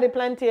on somebody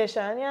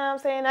plantation, you know what I'm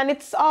saying? And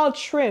it's all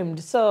trimmed.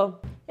 So,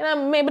 you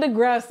know, maybe the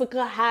grass look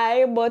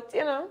high, but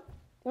you know,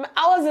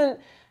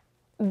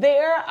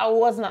 I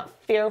was not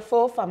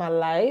fearful for my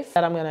life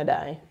that I'm gonna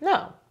die.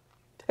 No.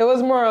 It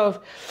was more of,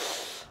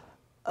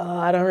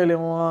 I don't really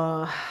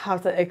want to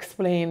have to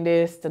explain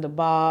this to the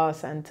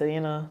boss and to, you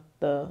know,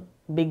 the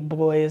big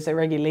boys, the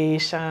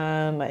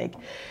regulation. Like,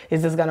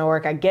 is this gonna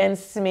work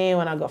against me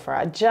when I go for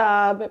a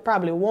job? It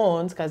probably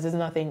won't, because there's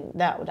nothing,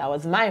 that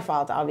was my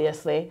fault,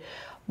 obviously.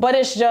 But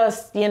it's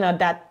just, you know,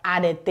 that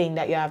added thing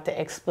that you have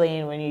to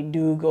explain when you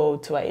do go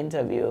to an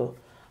interview.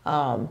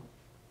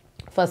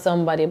 For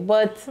somebody.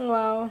 But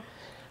wow,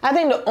 I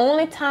think the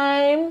only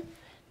time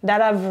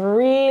that I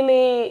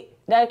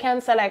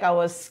can say like I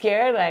was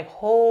scared, like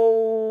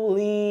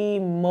holy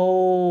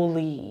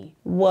moly,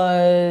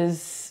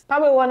 was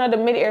probably one of the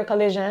mid-air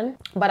collision,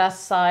 but I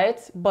saw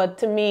it. But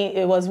to me,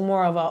 it was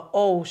more of a,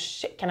 oh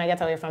shit, can I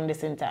get away from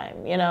this in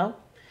time, you know?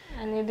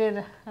 And you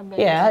did a bit.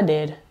 Yeah, I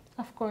did.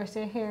 Of course,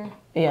 you're here.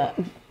 Yeah,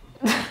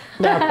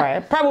 that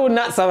part. Probably would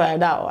not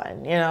survive that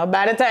one, you know?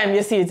 By the time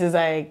you see it, it's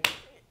like,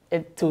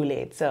 it's too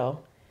late,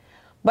 so.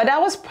 But that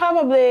was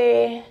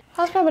probably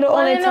the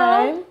only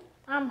time.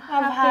 I'm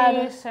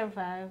happy you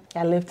survived.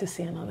 I live to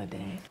see another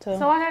day. So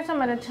what are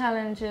some of the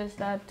challenges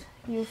that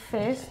you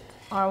faced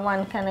or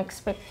one can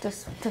expect to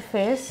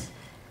face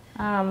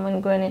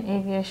when going in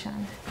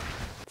aviation?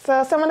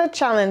 So some of the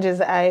challenges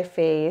I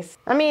face,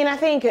 I mean, I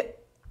think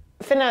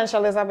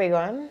financial is a big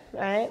one,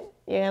 right?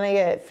 You're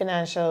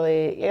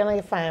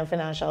gonna find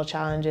financial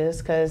challenges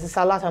because it's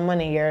a lot of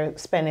money you're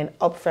spending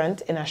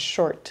upfront in a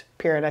short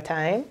period of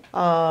time.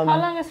 How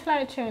long is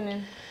flight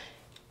training?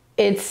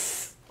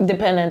 It's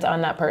dependent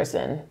on that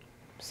person.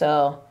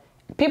 So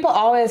people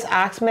always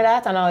ask me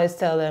that and I always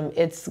tell them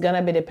it's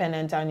gonna be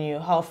dependent on you.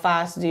 How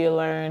fast do you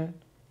learn?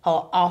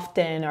 How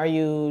often are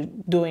you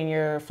doing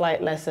your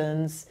flight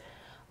lessons?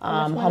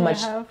 How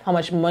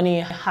much money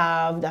you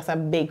have, that's a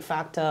big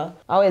factor.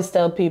 I always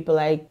tell people,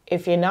 like,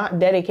 if you're not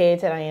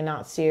dedicated and you're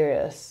not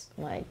serious,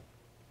 like,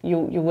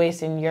 you're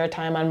wasting your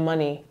time and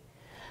money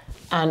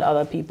and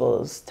other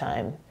people's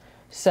time.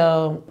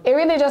 So it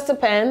really just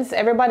depends.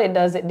 Everybody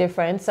does it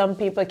different. Some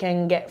people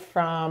can get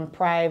from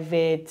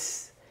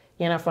private,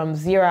 you know, from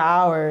 0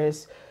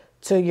 hours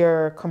to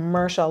your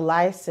commercial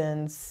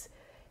license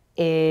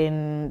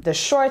In the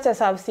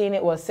shortest I've seen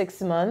it was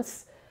 6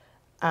 months,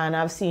 and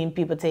I've seen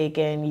people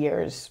taking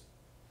years.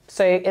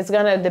 So it's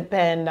gonna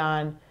depend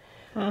on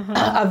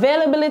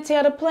availability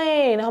of the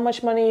plane, how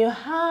much money you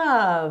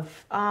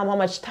have, how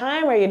much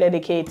time are you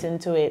dedicating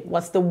to it,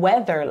 what's the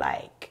weather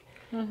like,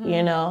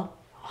 you know,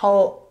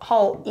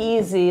 how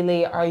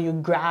easily are you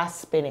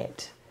grasping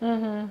it.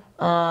 So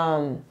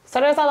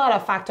there's a lot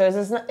of factors.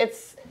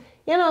 It's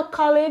you know,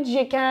 college,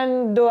 you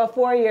can do a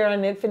 4-year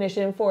and it finish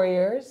in 4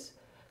 years.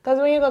 Because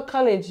when you go to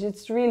college,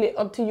 it's really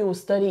up to you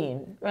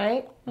studying,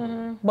 right?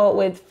 But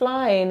with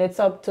flying, it's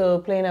up to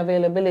plane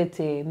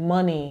availability,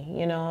 money,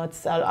 you know,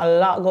 it's a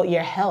lot,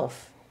 your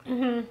health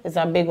is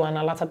a big one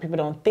a lot of people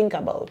don't think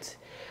about.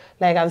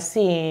 Like I've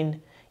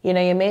seen, you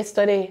know, you may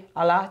study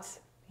a lot,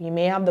 you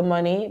may have the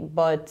money,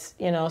 but,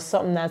 you know,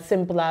 something as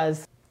simple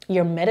as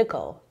your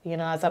medical, you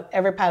know,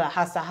 every pilot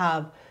has to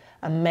have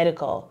a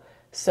medical.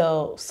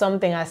 So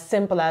something as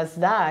simple as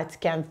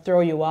that can throw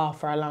you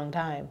off for a long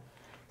time.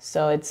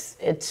 So it's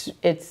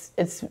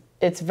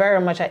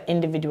very much an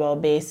individual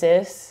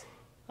basis.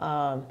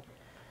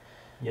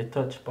 You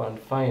touch upon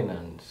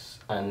finance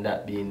and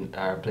that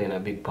playing a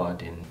big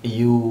part in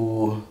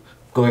you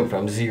going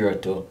from zero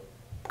to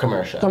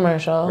commercial.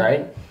 Commercial.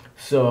 Right?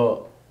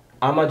 So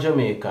I'm a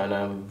Jamaican,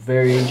 I'm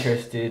very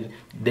interested,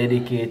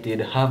 dedicated,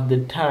 have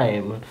the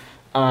time,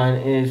 and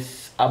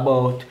it's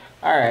about,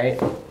 all right,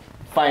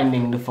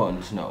 finding the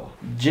funds now.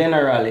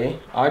 Generally,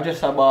 or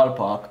just a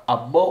ballpark,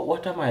 about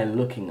what am I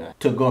looking at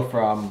to go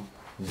from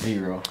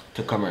zero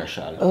to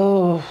commercial?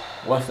 Oh.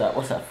 What's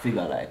that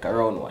figure like?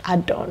 Around what? I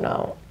don't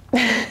know.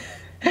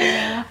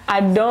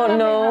 I don't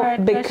know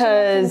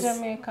because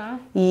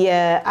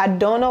yeah, I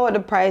don't know what the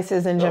price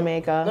is in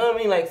Jamaica. No, I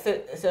mean like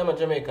say I'm a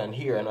Jamaican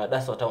here and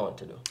that's what I want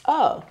to do.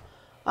 Oh.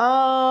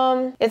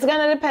 It's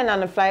gonna depend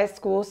on the flight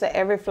school. So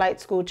every flight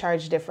school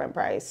charge different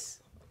price.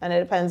 And it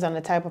depends on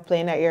the type of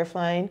plane that you're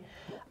flying.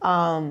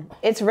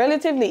 It's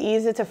relatively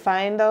easy to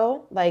find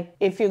though. Like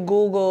if you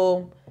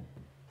Google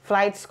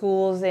flight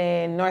schools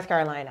in North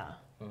Carolina,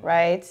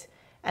 right?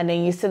 And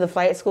then you see the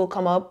flight school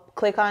come up,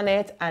 click on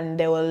it, and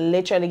they will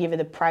literally give you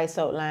the price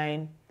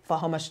outline for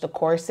how much the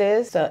course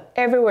is. So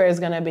everywhere is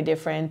gonna be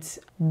different.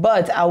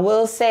 But I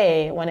will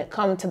say when it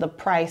comes to the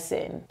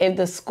pricing, if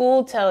the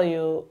school tell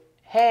you,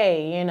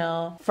 hey, you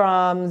know,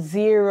 from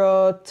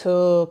zero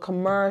to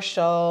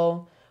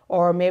commercial,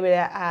 or maybe they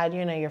add,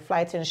 you know, your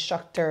flight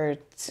instructor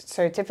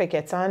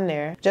certificates on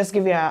there. Just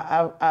give you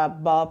a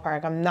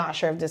ballpark. I'm not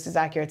sure if this is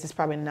accurate. It's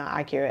probably not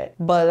accurate.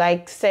 But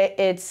like say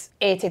it's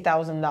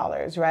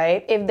 $80,000,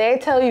 right? If they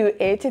tell you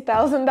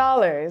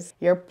 $80,000,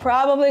 you're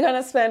probably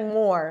gonna spend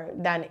more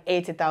than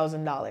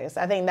 $80,000.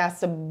 I think that's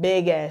the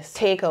biggest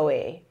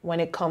takeaway when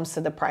it comes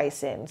to the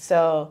pricing.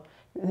 So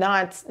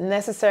not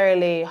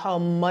necessarily how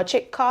much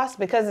it costs,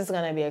 because it's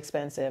gonna be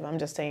expensive. I'm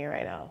just telling you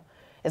right now,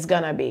 it's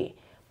gonna be.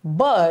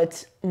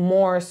 But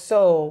more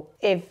so,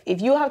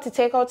 if you have to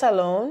take out a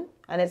loan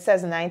and it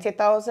says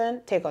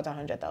 90,000, take out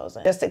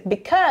 100,000.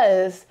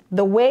 Because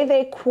the way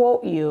they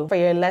quote you for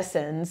your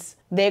lessons,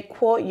 they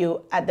quote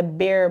you at the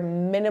bare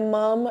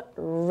minimum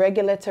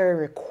regulatory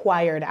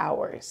required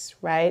hours,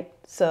 right?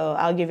 So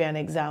I'll give you an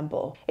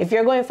example. If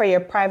you're going for your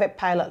private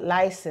pilot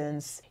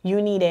license,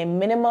 you need a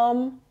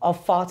minimum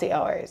of 40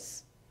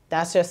 hours.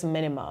 That's just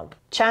minimum.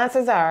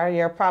 Chances are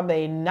you're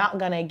probably not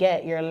gonna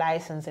get your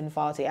license in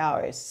 40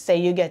 hours. Say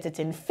you get it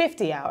in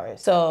 50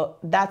 hours. So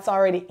that's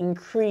already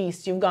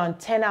increased. You've gone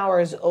 10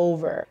 hours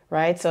over,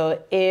 right?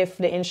 So if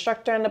the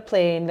instructor on the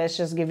plane, let's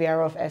just give you a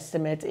rough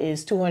estimate,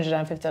 is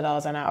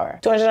 $250 an hour.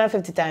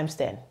 250 times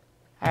 10,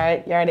 all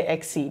right? You already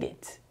exceed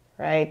it,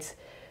 right?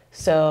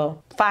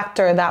 So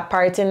factor that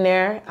part in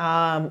there.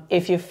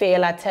 If you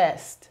fail a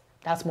test,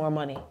 that's more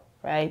money,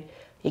 right?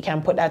 You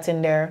can put that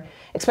in there,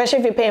 especially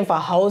if you're paying for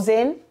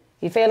housing.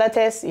 You fail a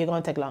test, you're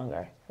gonna take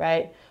longer,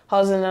 right?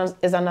 Housing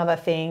is another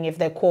thing. If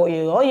they quote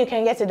you, oh, you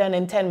can get it done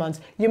in 10 months.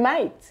 You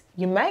might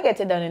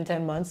get it done in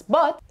 10 months,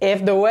 but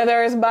if the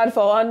weather is bad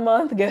for 1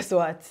 month, guess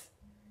what?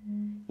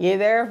 You're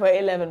there for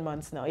 11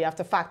 months now. You have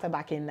to factor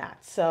back in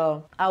that.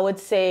 So I would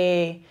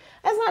say,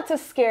 it's not to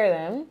scare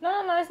them.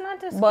 No, it's not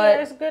to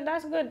scare. It's good.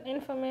 That's good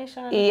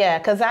information. Yeah,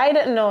 because I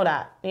didn't know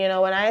that. You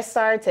know, when I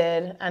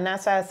started, and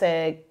that's why I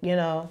said, you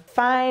know,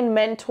 find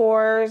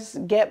mentors,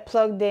 get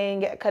plugged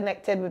in, get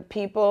connected with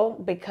people,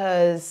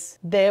 because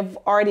they've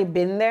already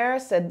been there,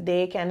 so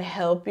they can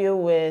help you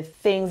with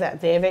things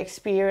that they've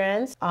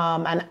experienced.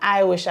 And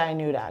I wish I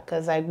knew that,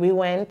 because like we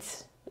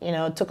went, you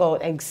know, took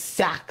out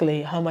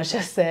exactly how much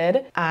I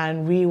said,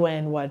 and we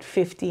went, what,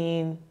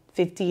 15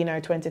 or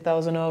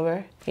 20,000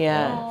 over.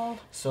 Yeah. Oh.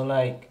 So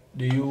like,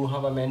 do you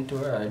have a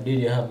mentor, or did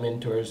you have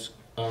mentors?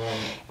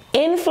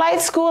 In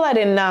flight school, I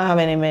did not have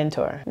any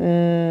mentor.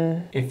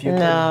 If you could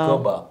go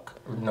back,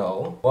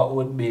 what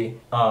would be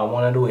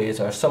one of the ways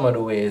or some of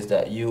the ways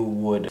that you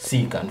would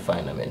seek and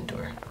find a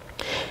mentor?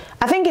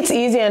 I think it's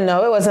easier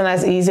now. It wasn't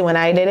as easy when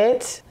I did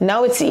it.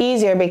 Now it's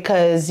easier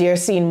because you're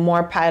seeing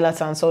more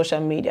pilots on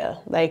social media.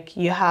 Like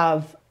you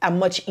have a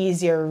much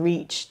easier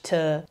reach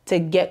to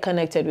get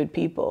connected with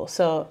people.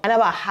 So I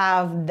never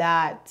have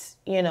that,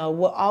 you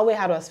know, all we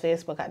had was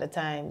Facebook at the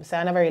time. So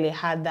I never really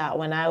had that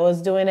when I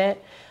was doing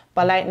it.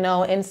 But like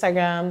now,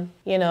 Instagram,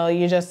 you know,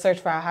 you just search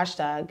for a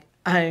hashtag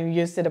and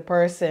you see the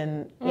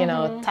person, you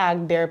know,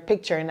 tag their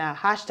picture in that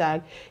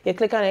hashtag. You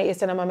click on it, you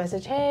send them a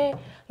message, hey,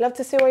 love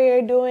to see what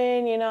you're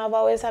doing. You know, I've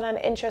always had an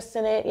interest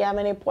in it. You have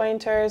any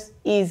pointers?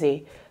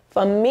 Easy.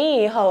 For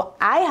me, how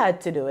I had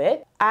to do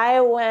it,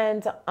 I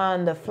went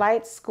on the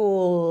flight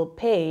school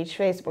page,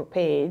 Facebook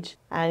page,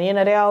 and you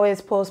know, they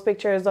always post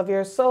pictures of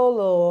your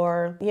solo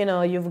or, you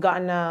know, you've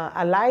gotten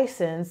a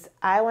license.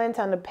 I went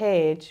on the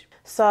page,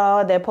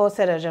 saw they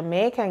posted a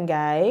Jamaican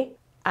guy,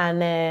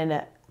 and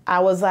then I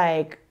was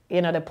like,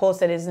 you know, they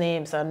posted his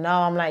name. So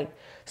now I'm like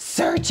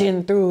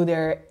searching through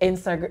their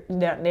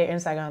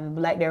Instagram,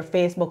 like their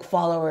Facebook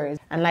followers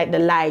and like the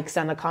likes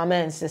and the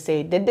comments to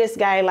say, did this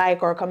guy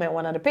like or comment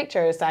one of the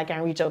pictures so I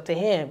can reach out to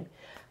him?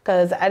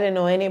 Because I didn't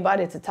know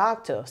anybody to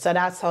talk to. So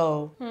that's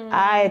how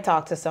I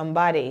talked to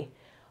somebody.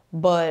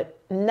 But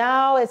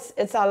now it's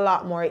a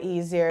lot more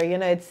easier. You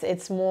know,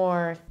 it's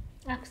more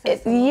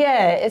accessible.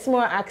 It's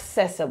more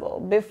accessible.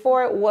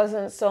 Before it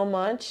wasn't so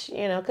much,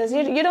 you know, because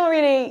you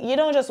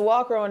don't just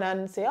walk around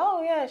and say,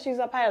 oh yeah, she's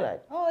a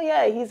pilot. Oh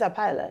yeah, he's a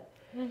pilot.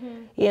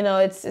 You know,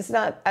 it's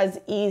not as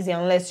easy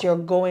unless you're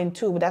going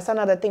to. But that's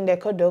another thing they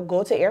could do.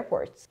 Go to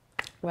airports,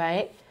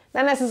 right?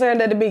 Not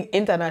necessarily the big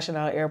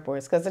international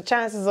airports, because the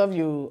chances of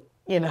you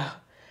know,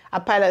 a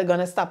pilot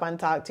gonna stop and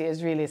talk to you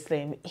is really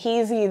slim.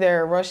 He's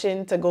either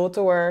rushing to go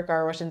to work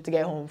or rushing to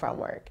get home from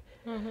work.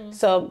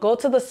 So go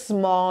to the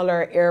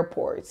smaller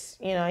airports.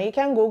 You know, you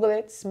can Google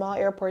it, small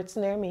airports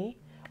near me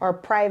or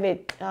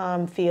private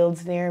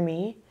fields near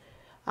me.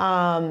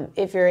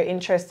 If you're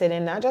interested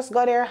in that, just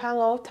go there, hang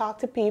out, talk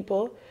to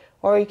people.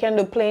 Or you can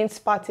do plane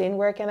spotting.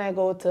 Where can I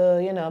go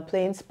to, you know,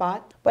 plane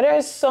spot? But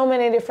there's so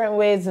many different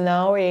ways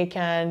now where you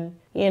can,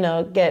 you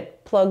know,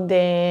 get plugged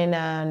in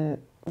and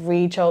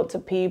reach out to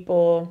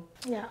people.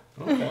 Yeah.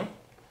 Okay.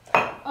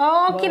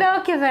 Okie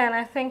dokie then.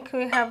 I think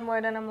we have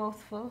more than a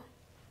mouthful.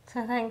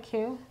 So thank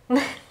you.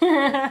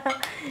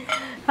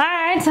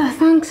 Alright, so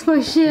thanks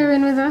for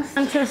sharing with us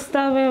and for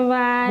stopping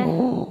by.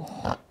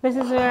 This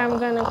is where I'm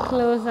gonna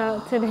close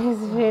out today's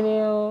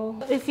video.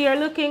 If you're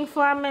looking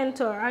for a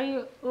mentor, are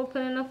you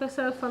opening up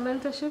yourself for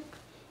mentorship?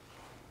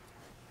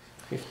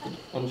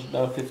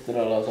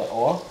 $50 an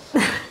hour.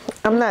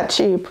 I'm not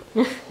cheap.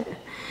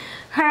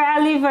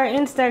 I'll leave her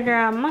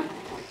Instagram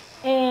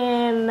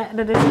in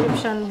the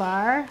description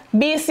bar.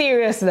 Be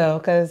serious though,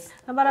 because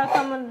but I'll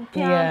come and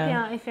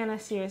pian if you're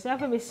not serious. You have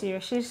to be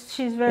serious.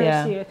 She's very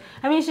serious.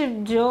 I mean,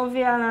 she's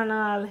jovial and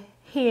all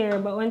here,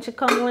 but when she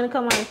come on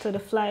to the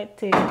flight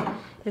thing,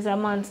 is a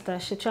monster.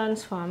 She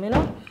transforms, you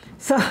know.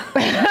 So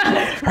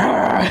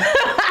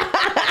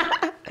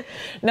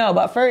no,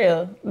 but for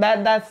real,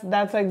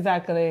 that's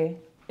exactly.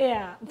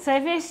 Yeah. So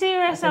if you're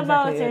serious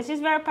about it, she's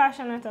very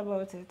passionate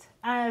about it,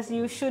 as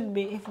you should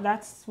be if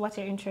that's what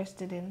you're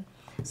interested in.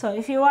 So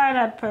if you are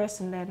that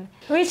person, then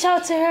reach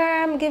out to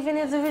her. I'm giving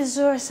you the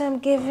resource. I'm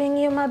giving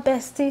you my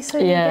bestie, so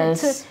you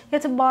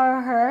get to borrow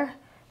her.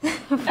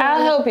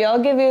 I'll help you. I'll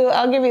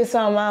give you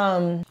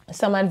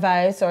some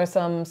advice or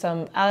some.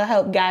 I'll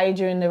help guide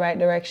you in the right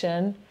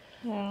direction.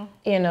 Yeah.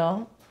 You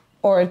know,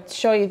 or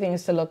show you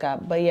things to look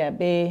at. But yeah,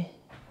 be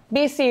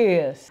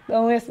serious.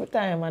 Don't waste my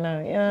time,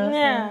 man. You know what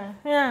I'm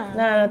saying?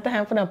 No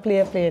time for the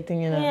play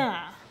thing, you know.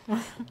 Yeah.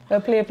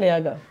 The play I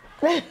go.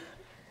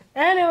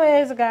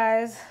 Anyways,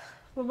 guys.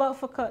 We're about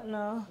for cut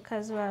now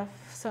because we have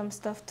some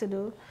stuff to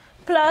do.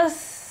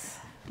 Plus,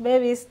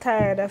 baby's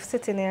tired of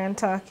sitting here and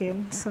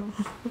talking, so.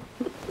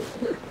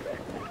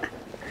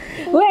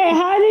 Wait,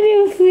 how did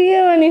you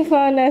feel when you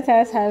found out I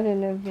was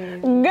having a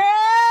baby? Girl,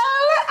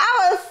 I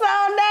was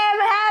so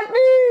damn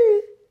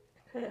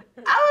happy.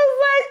 I was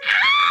like,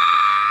 ah!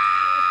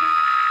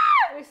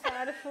 We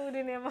saw the food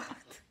in your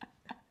mouth.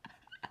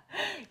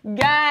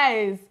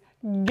 Guys,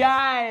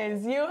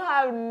 you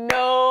have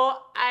no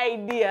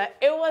idea.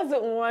 It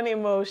wasn't one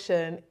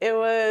emotion. I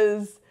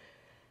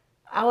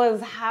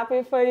was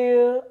happy for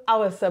you. I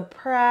was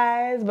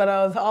surprised, but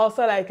I was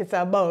also like, it's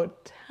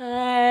about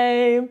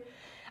time.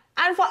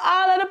 And for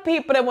all of the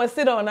people that would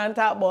sit down and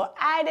talk about,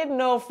 I didn't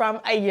know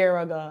from a year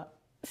ago.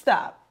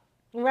 Stop.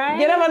 Right?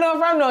 You never know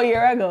from no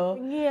year ago.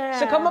 Yeah.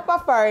 She come up a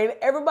foreign.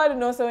 Everybody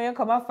knows when you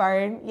come up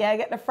foreign, yeah,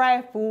 get the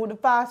fried food, the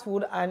fast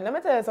food, and let me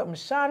tell you something,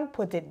 Shawn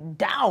put it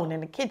down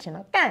in the kitchen,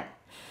 okay?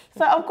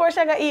 So of course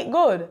she gotta eat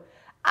good.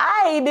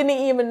 I didn't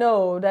even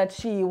know that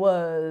she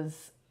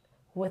was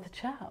with a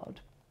child.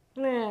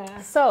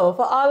 Yeah. So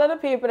for all of the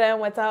people that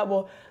went out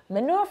about,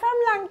 me know from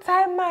long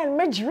time, man,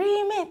 me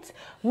dream it.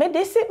 Me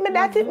this it, me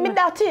that it, me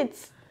that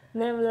it.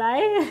 Them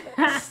lie.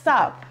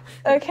 Stop,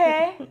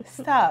 okay?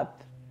 Stop.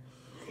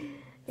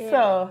 Yeah.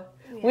 So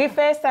we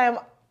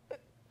FaceTime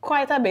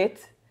quite a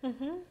bit.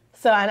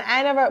 So and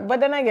I never, but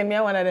then again, me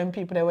one of them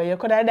people that where you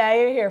could have dyed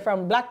your hair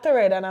from black to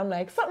red, and I'm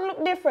like, something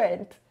look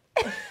different.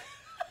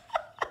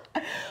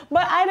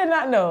 But I did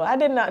not know. I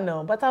did not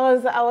know. But I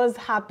was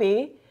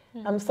happy.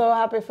 I'm so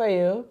happy for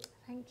you.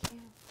 Thank you.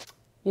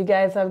 You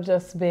guys have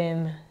just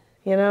been,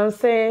 you know what I'm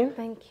saying?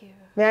 Thank you.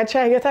 May I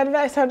try to get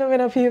advice from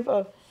the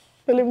people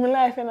to live my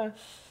life, you know?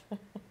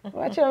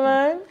 Watch your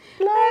man.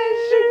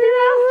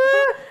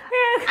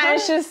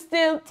 And she's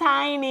still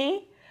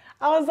tiny.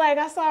 I was like,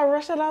 I saw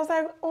Russia and I was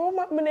like, oh,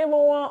 I never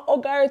want to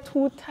hug her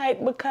too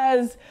tight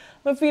because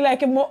I feel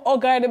like if I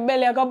hug her the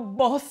belly, I got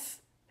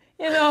bust.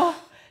 You know?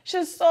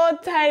 She's so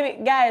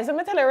tiny. Guys, let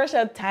me tell you,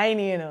 Russia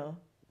tiny, you know.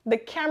 The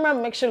camera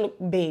makes her look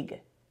big.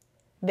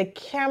 The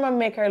camera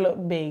make her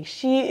look big.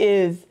 She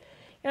is,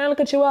 you know, look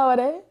at Chihuahua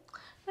there.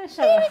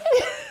 Shut up.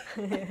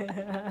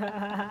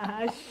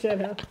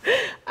 Shut up.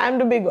 I'm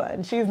the big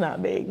one. She's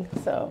not big,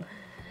 so.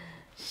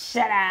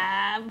 Shut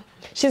up.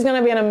 She's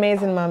gonna be an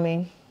amazing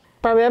mommy.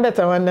 Probably a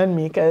better one than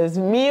me, because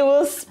me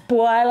will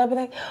spoil. I'll be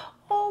like,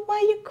 oh, why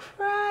are you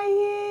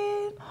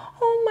crying?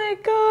 Oh my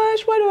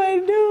gosh, what do I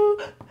do?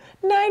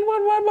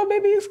 911, my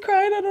baby is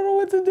crying, I don't know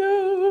what to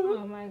do.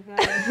 Oh my God,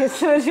 it's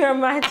so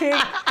dramatic.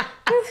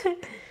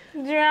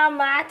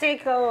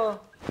 Dramatic. Oh.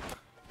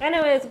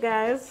 Anyways,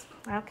 guys,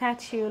 I'll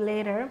catch you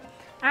later.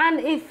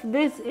 And if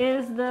this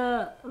is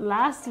the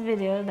last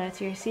video that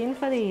you're seeing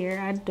for the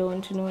year, I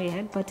don't know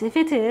yet, but if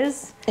it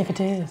is,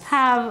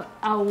 have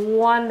a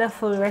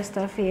wonderful rest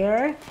of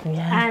year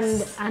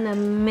and an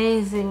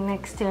amazing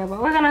next year.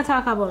 But we're gonna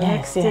talk about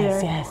next year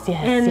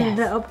in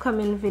the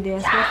upcoming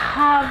videos. But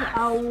have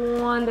a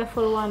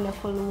wonderful,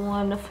 wonderful,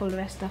 wonderful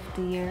rest of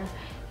the year.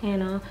 You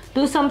know,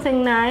 do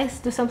something nice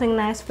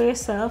for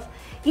yourself,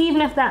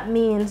 even if that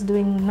means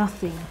doing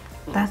nothing.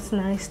 That's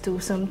nice too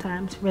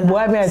sometimes. Relax.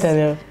 What may I tell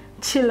you?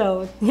 Chill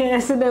out.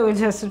 Yesterday we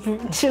just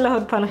chill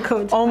out on the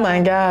couch. Oh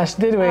my gosh,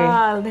 did we?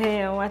 All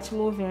day and watch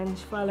movie and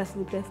fall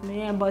asleep with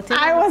me. Yeah, but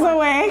I was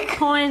awake.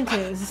 Point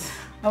is,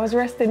 I was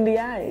resting the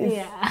eyes.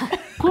 yeah.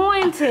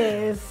 Point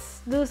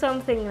is, do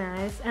something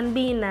nice and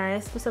be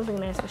nice. Do something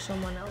nice for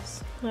someone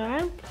else.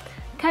 Alright?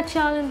 Catch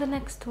y'all in the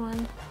next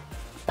one.